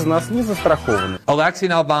 Никто из нас не застрахован. Alexei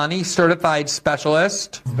Navalny, certified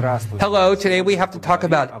specialist. Hello, today we have to talk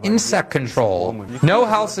about insect control. No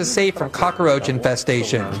house is safe from cockroach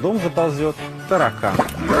infestation. Дом заползет таракан.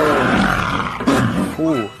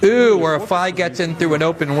 Ooh, where a fly gets in through an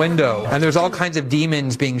open window. And there's all kinds of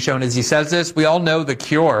demons being shown as he says this. We all know the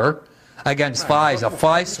cure against flies, a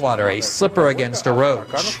fly swatter, a slipper against a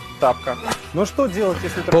roach. But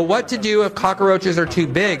what to do if cockroaches are too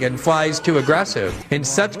big and flies too aggressive? In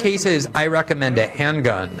such cases, I recommend a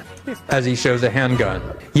handgun, as he shows a handgun.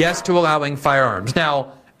 Yes to allowing firearms.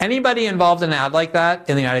 Now, anybody involved in an ad like that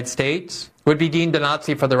in the United States would be deemed a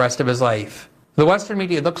Nazi for the rest of his life. The Western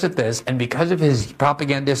media looks at this, and because of his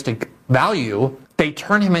propagandistic value, they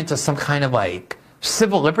turn him into some kind of like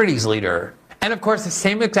civil liberties leader. And of course, the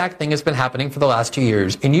same exact thing has been happening for the last 2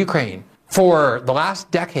 years in Ukraine. For the last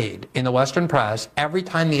decade in the Western press, every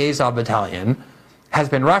time the Azov Battalion has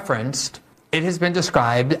been referenced, it has been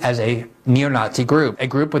described as a neo-Nazi group, a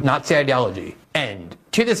group with Nazi ideology. And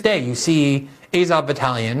to this day, you see Azov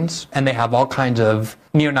battalions, and they have all kinds of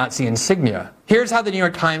neo-Nazi insignia. Here's how the New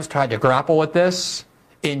York Times tried to grapple with this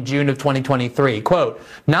in June of 2023. Quote,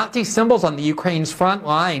 Nazi symbols on the Ukraine's front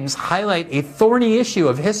lines highlight a thorny issue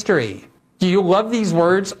of history. Do you love these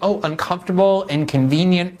words? Oh, uncomfortable,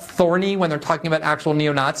 inconvenient, thorny when they're talking about actual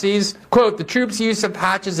neo-Nazis? Quote, the troops' use of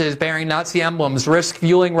patches bearing Nazi emblems risk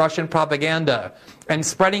fueling Russian propaganda and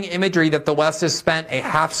spreading imagery that the West has spent a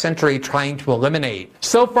half-century trying to eliminate.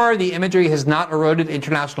 So far, the imagery has not eroded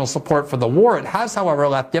international support for the war. It has, however,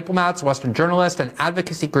 left diplomats, Western journalists, and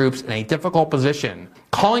advocacy groups in a difficult position.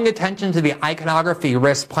 Calling attention to the iconography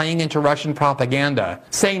risks playing into Russian propaganda.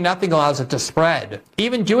 Saying nothing allows it to spread.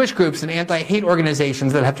 Even Jewish groups and anti-hate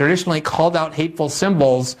organizations that have traditionally called out hateful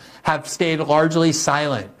symbols have stayed largely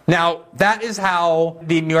silent. Now, that is how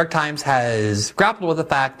the New York Times has grappled with the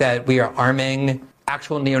fact that we are arming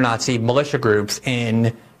actual neo-Nazi militia groups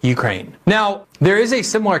in Ukraine. Now, there is a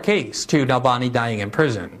similar case to Navalny dying in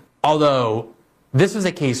prison, although this was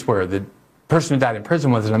a case where the person who died in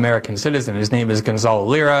prison was an American citizen. His name is Gonzalo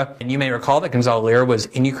Lira, and you may recall that Gonzalo Lira was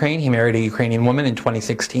in Ukraine. He married a Ukrainian woman in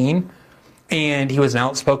 2016, and he was an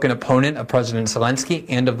outspoken opponent of President Zelensky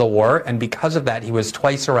and of the war, and because of that, he was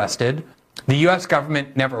twice arrested. The U.S.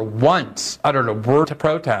 government never once uttered a word to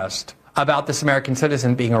protest about this American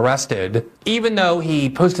citizen being arrested, even though he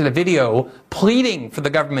posted a video pleading for the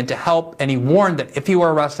government to help, and he warned that if he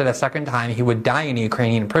were arrested a second time, he would die in a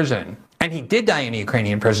Ukrainian prison. And he did die in a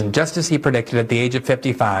Ukrainian prison, just as he predicted at the age of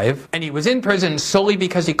 55. And he was in prison solely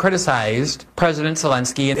because he criticized President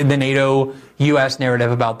Zelensky and the NATO-US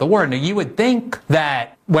narrative about the war. Now, you would think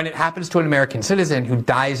that when it happens to an American citizen who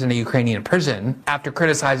dies in a Ukrainian prison after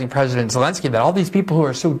criticizing President Zelensky, that all these people who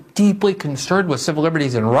are so deeply concerned with civil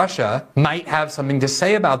liberties in Russia might have something to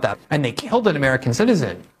say about that. And they killed an American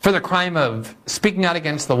citizen for the crime of speaking out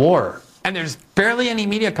against the war. And there's barely any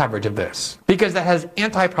media coverage of this because that has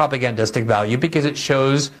anti-propagandistic value, because it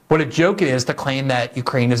shows what a joke it is to claim that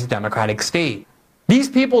Ukraine is a democratic state. These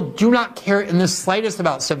people do not care in the slightest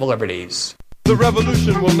about civil liberties. The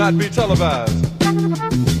revolution will not be televised.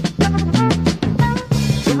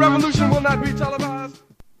 The revolution will not be televised.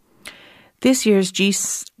 This year's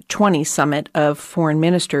G20 summit of foreign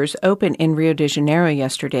ministers opened in Rio de Janeiro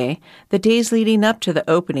yesterday. The days leading up to the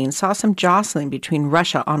opening saw some jostling between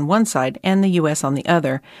Russia on one side and the U.S. on the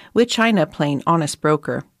other, with China playing honest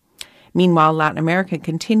broker. Meanwhile, Latin America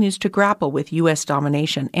continues to grapple with U.S.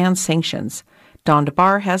 domination and sanctions. Don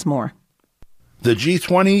DeBar has more. The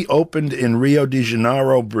G20 opened in Rio de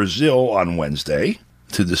Janeiro, Brazil on Wednesday.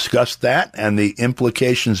 To discuss that and the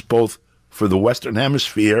implications both for the Western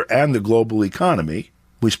Hemisphere and the global economy,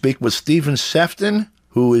 we speak with Stephen Sefton,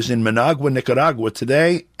 who is in Managua, Nicaragua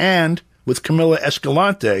today, and with Camila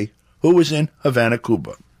Escalante, who is in Havana,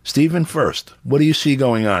 Cuba. Stephen, first, what do you see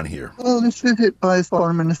going on here? Well, this visit by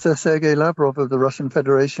Foreign Minister Sergei Lavrov of the Russian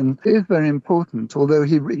Federation is very important, although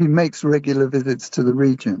he makes regular visits to the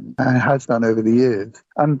region and has done over the years.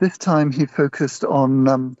 And this time he focused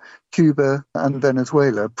on Cuba and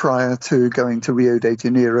Venezuela prior to going to Rio de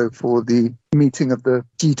Janeiro for the meeting of the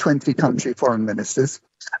G20 country foreign ministers.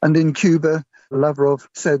 And in Cuba, Lavrov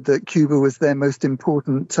said that Cuba was their most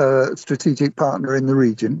important strategic partner in the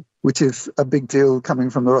region, which is a big deal coming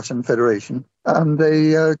from the Russian Federation. And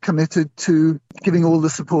they committed to giving all the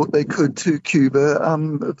support they could to Cuba,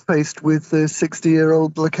 faced with the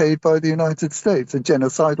 60-year-old blockade by the United States, a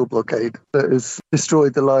genocidal blockade that has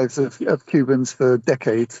destroyed the lives of Cubans for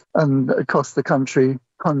decades and cost the country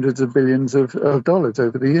hundreds of billions of dollars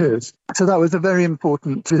over the years. So that was a very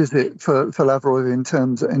important visit for Lavrov in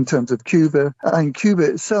terms of Cuba. And Cuba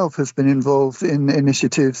itself has been involved in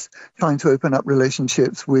initiatives trying to open up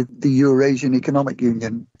relationships with the Eurasian Economic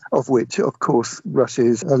Union, of which, of course, Russia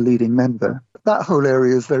is a leading member. That whole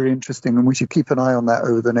area is very interesting, and we should keep an eye on that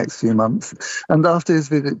over the next few months. And after his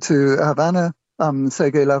visit to Havana,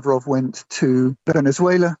 Sergei Lavrov went to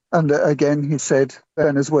Venezuela, and again he said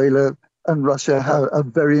Venezuela and Russia have a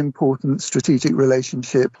very important strategic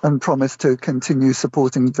relationship and promised to continue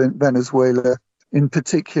supporting Venezuela, in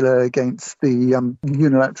particular against the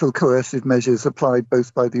unilateral coercive measures applied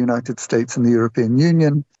both by the United States and the European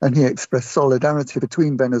Union. And he expressed solidarity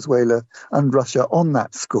between Venezuela and Russia on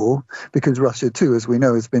that score, because Russia, too, as we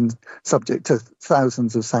know, has been subject to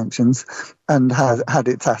thousands of sanctions and has had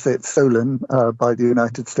its assets stolen by the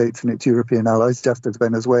United States and its European allies, just as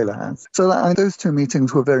Venezuela has. So those two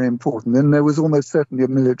meetings were very important. And there was almost certainly a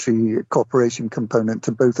military cooperation component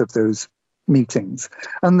to both of those meetings.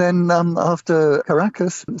 And then after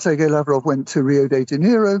Caracas, Sergei Lavrov went to Rio de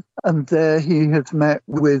Janeiro, and there he has met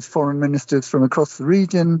with foreign ministers from across the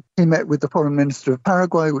region. He met with the foreign minister of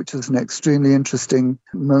Paraguay, which was an extremely interesting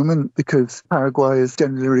moment because Paraguay is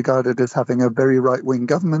generally regarded as having a very right-wing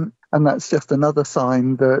government. And that's just another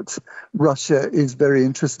sign that Russia is very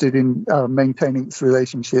interested in maintaining its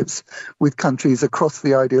relationships with countries across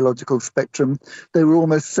the ideological spectrum. They were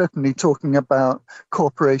almost certainly talking about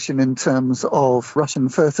cooperation in terms of Russian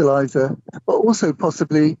fertilizer, but also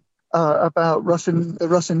possibly about the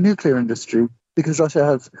Russian nuclear industry, because Russia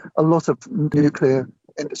has a lot of nuclear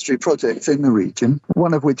industry projects in the region,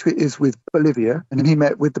 one of which is with Bolivia, and he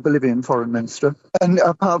met with the Bolivian foreign minister. And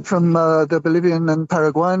apart from the Bolivian and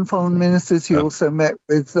Paraguayan foreign ministers, he also met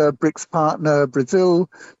with BRICS partner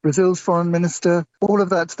Brazil's foreign minister. All of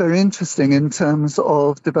that's very interesting in terms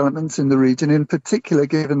of developments in the region, in particular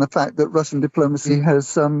given the fact that Russian diplomacy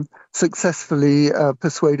has successfully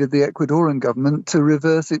persuaded the Ecuadorian government to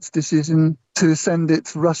reverse its decision to send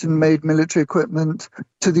its Russian-made military equipment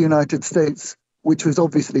to the United States, which was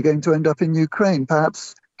obviously going to end up in Ukraine.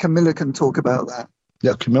 Perhaps Camilla can talk about that.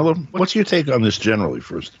 Yeah, Camilla, what's your take on this generally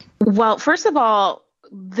first? Well, first of all,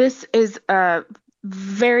 this is a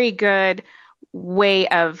very good way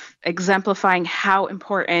of exemplifying how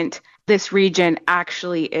important this region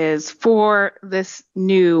actually is for this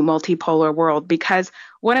new multipolar world, because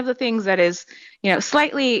one of the things that is,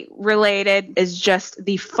 slightly related is just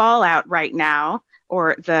the fallout right now,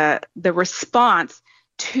 or the response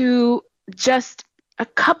to just a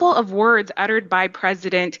couple of words uttered by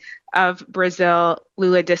President of Brazil,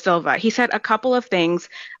 Lula da Silva. He said a couple of things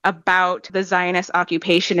about the Zionist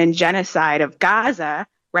occupation and genocide of Gaza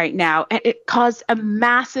right now, and it caused a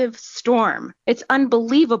massive storm. It's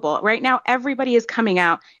unbelievable. Right now, everybody is coming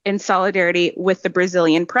out in solidarity with the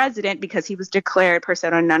Brazilian president because he was declared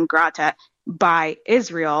persona non grata by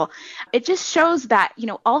Israel. It just shows that,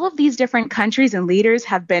 all of these different countries and leaders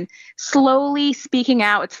have been slowly speaking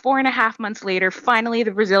out. It's 4.5 months later. Finally,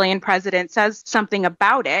 the Brazilian president says something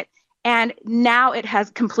about it. And now it has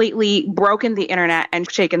completely broken the internet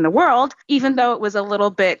and shaken the world, even though it was a little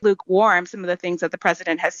bit lukewarm, some of the things that the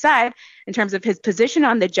president has said in terms of his position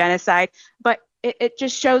on the genocide. But it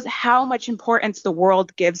just shows how much importance the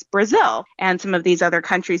world gives Brazil and some of these other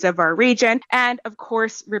countries of our region. And of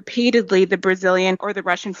course, repeatedly, the Brazilian or the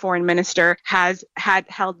Russian foreign minister has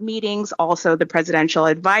held meetings. Also, the presidential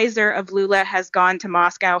advisor of Lula has gone to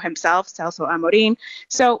Moscow himself, Celso Amorim.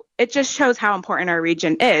 So it just shows how important our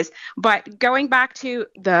region is. But going back to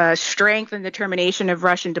the strength and determination of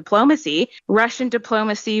Russian diplomacy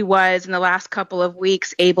was in the last couple of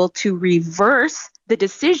weeks able to reverse the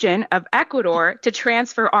decision of Ecuador to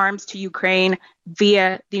transfer arms to Ukraine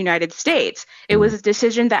via the United States. It was a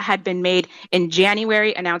decision that had been made in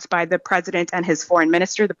January, announced by the president and his foreign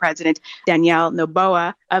minister, the president Daniel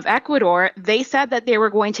Noboa of Ecuador. They said that they were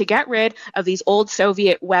going to get rid of these old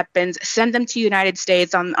Soviet weapons, send them to the United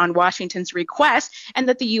States on Washington's request, and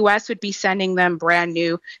that the U.S. would be sending them brand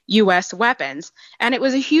new U.S. weapons. And it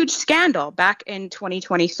was a huge scandal back in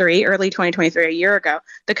 2023, early 2023, a year ago.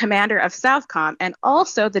 The commander of Southcom and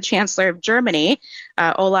also the chancellor of Germany,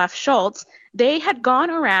 Olaf Scholz, they had gone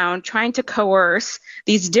around trying to coerce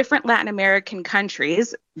these different Latin American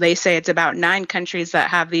countries. They say it's about 9 countries that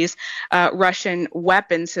have these Russian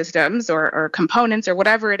weapon systems or components or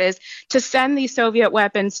whatever it is, to send these Soviet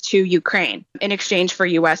weapons to Ukraine in exchange for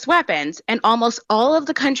U.S. weapons. And almost all of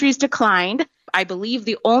the countries declined. I believe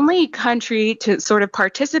the only country to sort of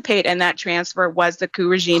participate in that transfer was the coup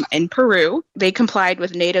regime in Peru. They complied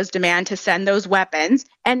with NATO's demand to send those weapons.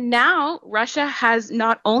 And now Russia has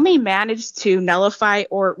not only managed to nullify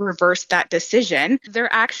or reverse that decision,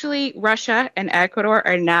 Russia and Ecuador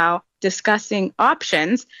are now discussing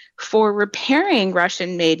options for repairing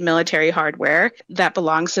Russian-made military hardware that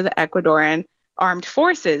belongs to the Ecuadorian Armed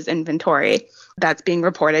Forces inventory. That's being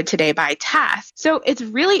reported today by TASS. So it's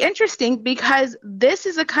really interesting because this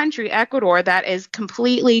is a country, Ecuador, that is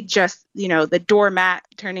completely just, the doormat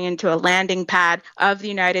turning into a landing pad of the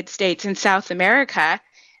United States in South America.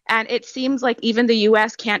 And it seems like even the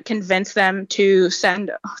U.S. can't convince them to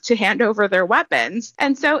hand over their weapons.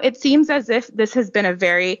 And so it seems as if this has been a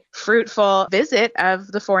very fruitful visit of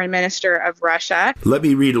the foreign minister of Russia. Let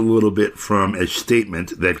me read a little bit from a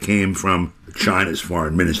statement that came from China's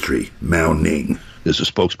foreign ministry, Mao Ning. There's a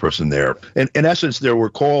spokesperson there. And in essence, there were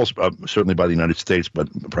calls, certainly by the United States, but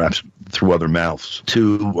perhaps through other mouths,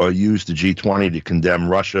 to use the G20 to condemn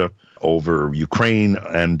Russia over Ukraine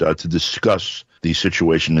and to discuss the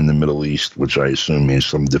situation in the Middle East, which I assume means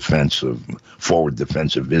some forward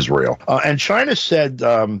defense of Israel. And China said,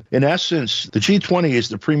 in essence, the G20 is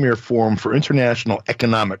the premier forum for international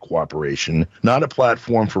economic cooperation, not a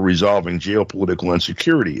platform for resolving geopolitical and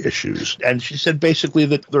security issues. And she said basically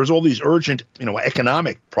that there's all these urgent,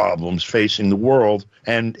 economic problems facing the world,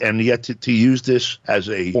 and yet to use this as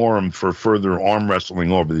a forum for further arm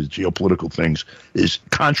wrestling over these geopolitical things is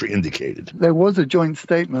contraindicated. There was a joint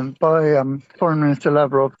statement by Foreign Minister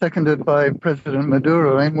Lavrov, seconded by President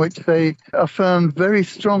Maduro, in which they affirmed very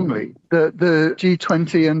strongly that the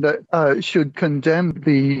G20 should condemn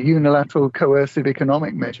the unilateral coercive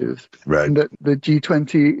economic measures, right, and that the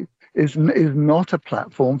G20 is not a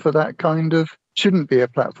platform for that shouldn't be a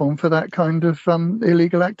platform for that kind of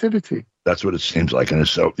illegal activity. That's what it seems like. And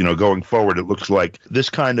so, going forward, it looks like this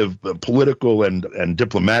kind of political and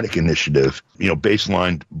diplomatic initiative,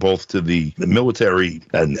 baselined both to the military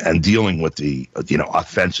and dealing with the,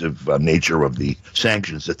 offensive nature of the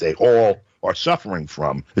sanctions that they all are suffering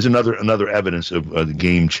from, is another evidence of the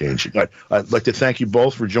game changing. I'd like to thank you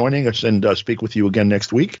both for joining us and speak with you again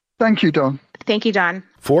next week. Thank you, Don. Thank you, Don.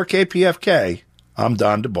 For KPFK, I'm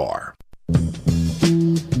Don DeBar.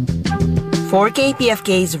 For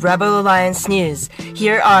KPFK's Rebel Alliance News,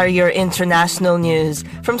 here are your international news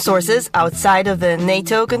from sources outside of the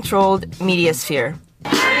NATO-controlled media sphere.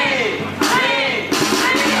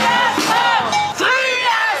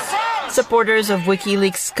 Supporters of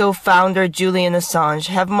WikiLeaks co-founder Julian Assange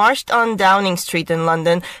have marched on Downing Street in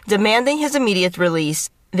London, demanding his immediate release.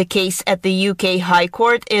 The case at the UK High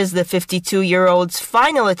Court is the 52-year-old's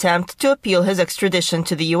final attempt to appeal his extradition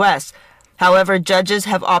to the US. However, judges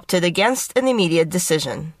have opted against an immediate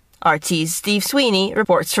decision. RT's Steve Sweeney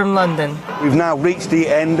reports from London. We've now reached the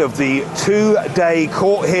end of the two-day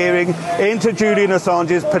court hearing into Julian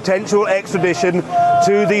Assange's potential extradition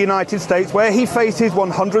to the United States, where he faces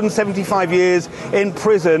 175 years in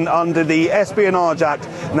prison under the Espionage Act.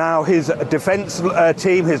 Now, his defense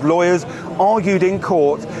team, his lawyers, argued in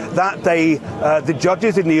court that the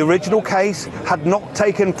judges in the original case had not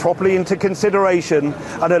taken properly into consideration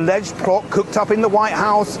an alleged plot cooked up in the White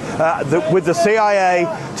House with the CIA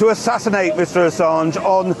to assassinate Mr. Assange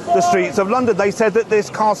on the streets of London. They said that this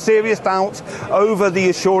cast serious doubt over the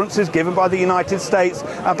assurances given by the United States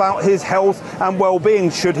about his health and well-being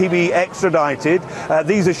should he be extradited.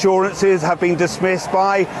 These assurances have been dismissed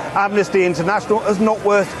by Amnesty International as not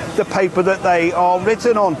worth the paper that they are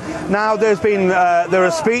written on. Now there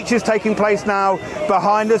are speeches taking place now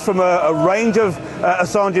behind us from a range of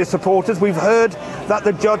Assange's supporters. We've heard that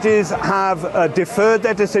the judges have deferred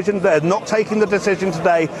their decision. They're not taking the decision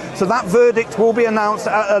today. So that verdict will be announced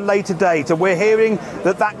at a later date. And we're hearing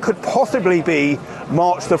that could possibly be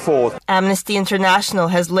March the 4th. Amnesty International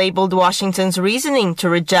has labeled Washington's reasoning to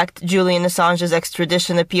reject Julian Assange's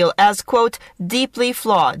extradition appeal as, quote, deeply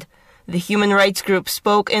flawed. The human rights group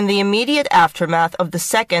spoke in the immediate aftermath of the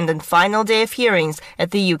second and final day of hearings at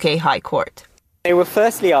the UK High Court. They were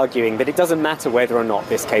firstly arguing that it doesn't matter whether or not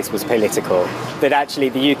this case was political, that actually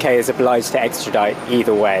the UK is obliged to extradite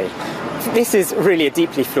either way. This is really a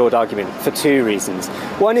deeply flawed argument for two reasons.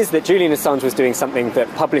 One is that Julian Assange was doing something that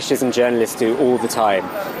publishers and journalists do all the time.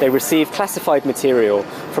 They receive classified material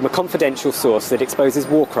from a confidential source that exposes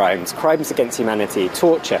war crimes, crimes against humanity,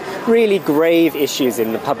 torture, really grave issues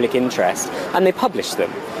in the public interest, and they publish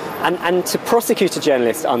them. And to prosecute a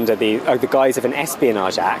journalist under the guise of an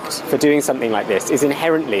Espionage Act for doing something like this is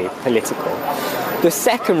inherently political. The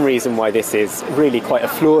second reason why this is really quite a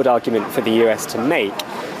flawed argument for the US to make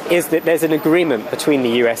is that there's an agreement between the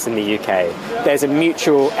US and the UK. There's a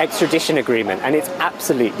mutual extradition agreement, and it's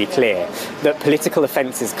absolutely clear that political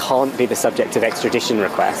offences can't be the subject of extradition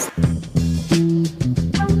requests.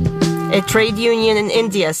 A trade union in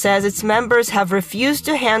India says its members have refused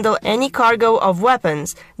to handle any cargo of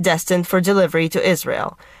weapons destined for delivery to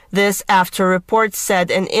Israel. This after reports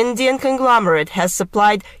said an Indian conglomerate has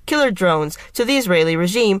supplied killer drones to the Israeli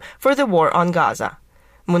regime for the war on Gaza.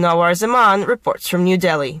 Munawar Zaman reports from New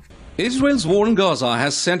Delhi. Israel's war in Gaza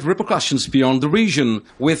has sent repercussions beyond the region,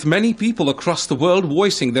 with many people across the world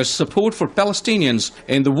voicing their support for Palestinians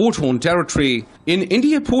in the war-torn territory. In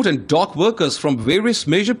India, port and dock workers from various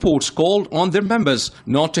major ports called on their members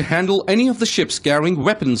not to handle any of the ships carrying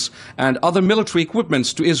weapons and other military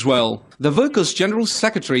equipments to Israel. The Workers' General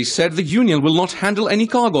Secretary said the union will not handle any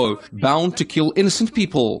cargo bound to kill innocent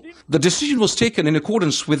people. The decision was taken in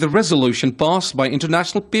accordance with the resolution passed by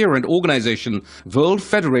international parent organization, World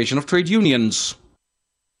Federation of Trade Unions.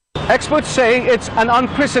 Experts say it's an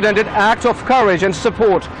unprecedented act of courage and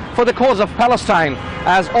support for the cause of Palestine,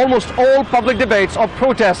 as almost all public debates or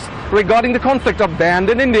protests regarding the conflict are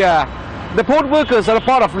banned in India. The port workers are a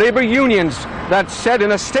part of labor unions that said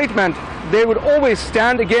in a statement they would always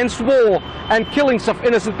stand against war and killings of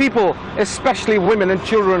innocent people, especially women and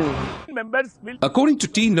children. According to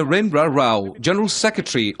T. Narendra Rao, General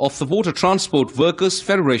Secretary of the Water Transport Workers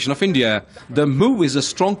Federation of India, the move is a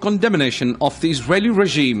strong condemnation of the Israeli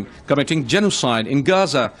regime committing genocide in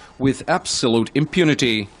Gaza with absolute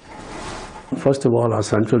impunity. First of all, our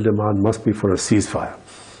central demand must be for a ceasefire.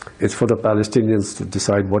 It's for the Palestinians to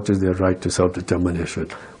decide what is their right to self-determination.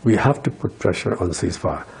 We have to put pressure on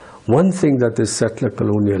ceasefire. One thing that this settler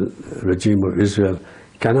colonial regime of Israel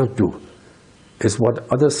cannot do is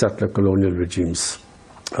what other settler colonial regimes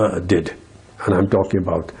did. And I'm talking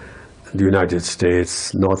about the United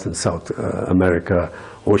States, North and South America,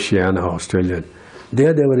 Oceania, Australia.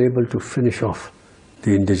 There they were able to finish off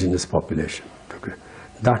the indigenous population. Okay.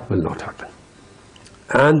 That will not happen.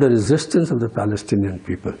 And the resistance of the Palestinian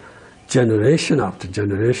people, generation after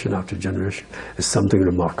generation after generation, is something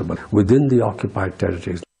remarkable within the occupied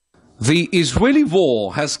territories. The Israeli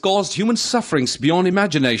war has caused human sufferings beyond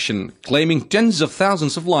imagination, claiming tens of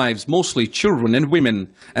thousands of lives, mostly children and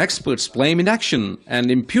women. Experts blame inaction and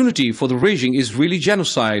impunity for the raging Israeli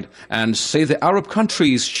genocide and say the Arab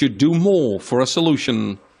countries should do more for a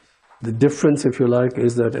solution. The difference, if you like,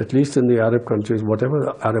 is that at least in the Arab countries, whatever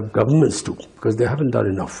the Arab governments do, because they haven't done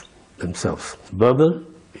enough themselves. Verbal,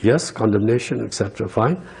 yes, condemnation, etc.,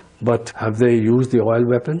 fine. But have they used the oil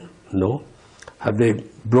weapon? No. Have they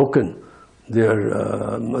broken their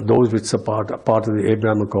those which are part of the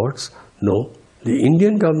Abraham Accords? No. The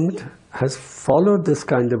Indian government has followed this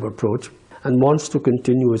kind of approach and wants to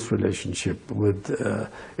continue its relationship with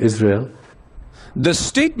Israel. The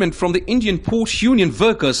statement from the Indian port union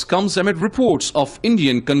workers comes amid reports of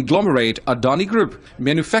Indian conglomerate Adani Group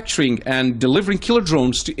manufacturing and delivering killer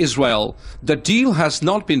drones to Israel. The deal has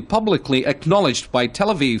not been publicly acknowledged by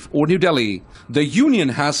Tel Aviv or New Delhi. The union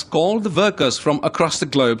has called the workers from across the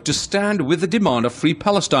globe to stand with the demand of free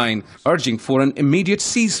Palestine, urging for an immediate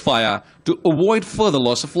ceasefire to avoid further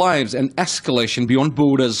loss of lives and escalation beyond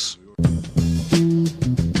borders.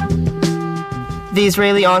 The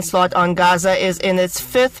Israeli onslaught on Gaza is in its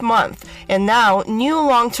 5th month, and now new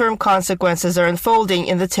long-term consequences are unfolding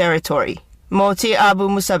in the territory. Moti Abu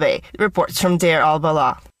Musabe reports from Deir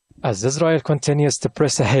al-Bala. As Israel continues to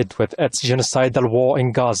press ahead with its genocidal war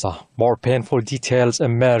in Gaza, more painful details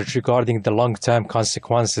emerge regarding the long-term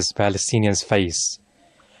consequences Palestinians face.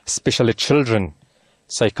 Especially children.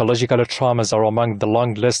 Psychological traumas are among the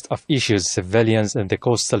long list of issues civilians in the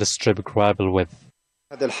coastal strip grapple with.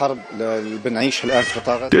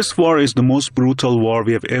 This war is the most brutal war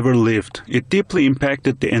we have ever lived. It deeply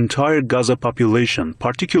impacted the entire Gaza population,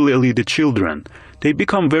 particularly the children. They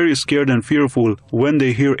become very scared and fearful when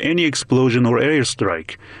they hear any explosion or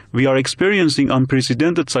airstrike. We are experiencing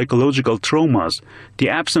unprecedented psychological traumas. The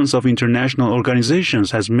absence of international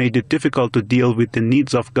organizations has made it difficult to deal with the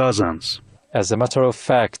needs of Gazans. As a matter of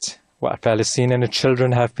fact, what Palestinian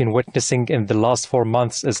children have been witnessing in the last 4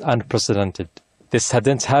 months is unprecedented. This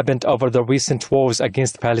hadn't happened over the recent wars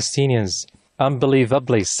against Palestinians.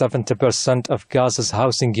 Unbelievably, 70% of Gaza's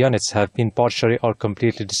housing units have been partially or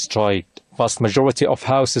completely destroyed. Vast majority of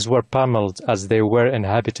houses were pummeled as they were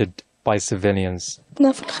inhabited. by civilians.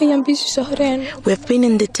 We've been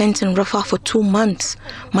in the tent in Rafah for 2 months.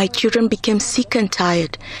 My children became sick and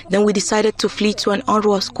tired. Then we decided to flee to an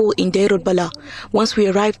UNRWA school in Deir al-Bala. Once we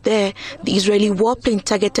arrived there, the Israeli warplane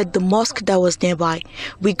targeted the mosque that was nearby.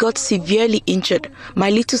 We got severely injured. My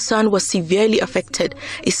little son was severely affected.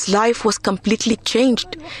 His life was completely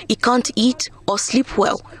changed. He can't eat or sleep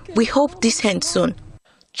well. We hope this ends soon.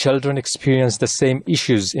 Children experience the same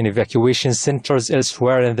issues in evacuation centers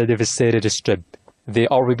elsewhere in the devastated Strip. They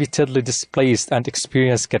are repeatedly displaced and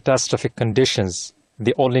experience catastrophic conditions.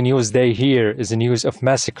 The only news they hear is the news of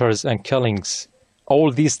massacres and killings. All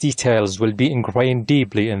these details will be ingrained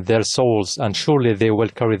deeply in their souls, and surely they will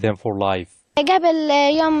carry them for life.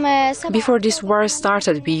 Before this war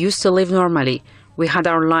started, we used to live normally. We had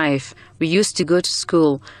our life. We used to go to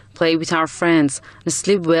school, play with our friends, and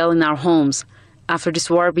sleep well in our homes. After this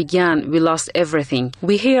war began, we lost everything.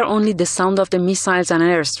 We hear only the sound of the missiles and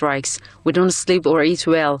airstrikes. We don't sleep or eat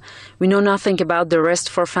well. We know nothing about the rest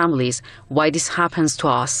of our families, why this happens to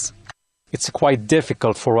us. It's quite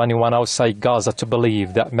difficult for anyone outside Gaza to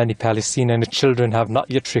believe that many Palestinian children have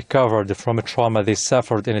not yet recovered from a trauma they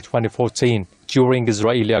suffered in 2014 during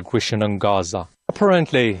Israeli aggression on Gaza.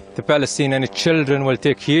 Apparently, the Palestinian children will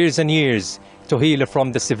take years and years to heal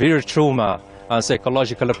from the severe trauma and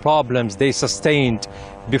psychological problems they sustained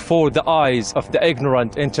before the eyes of the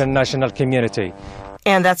ignorant international community.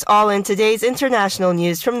 And that's all in today's international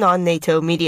news from non-NATO media.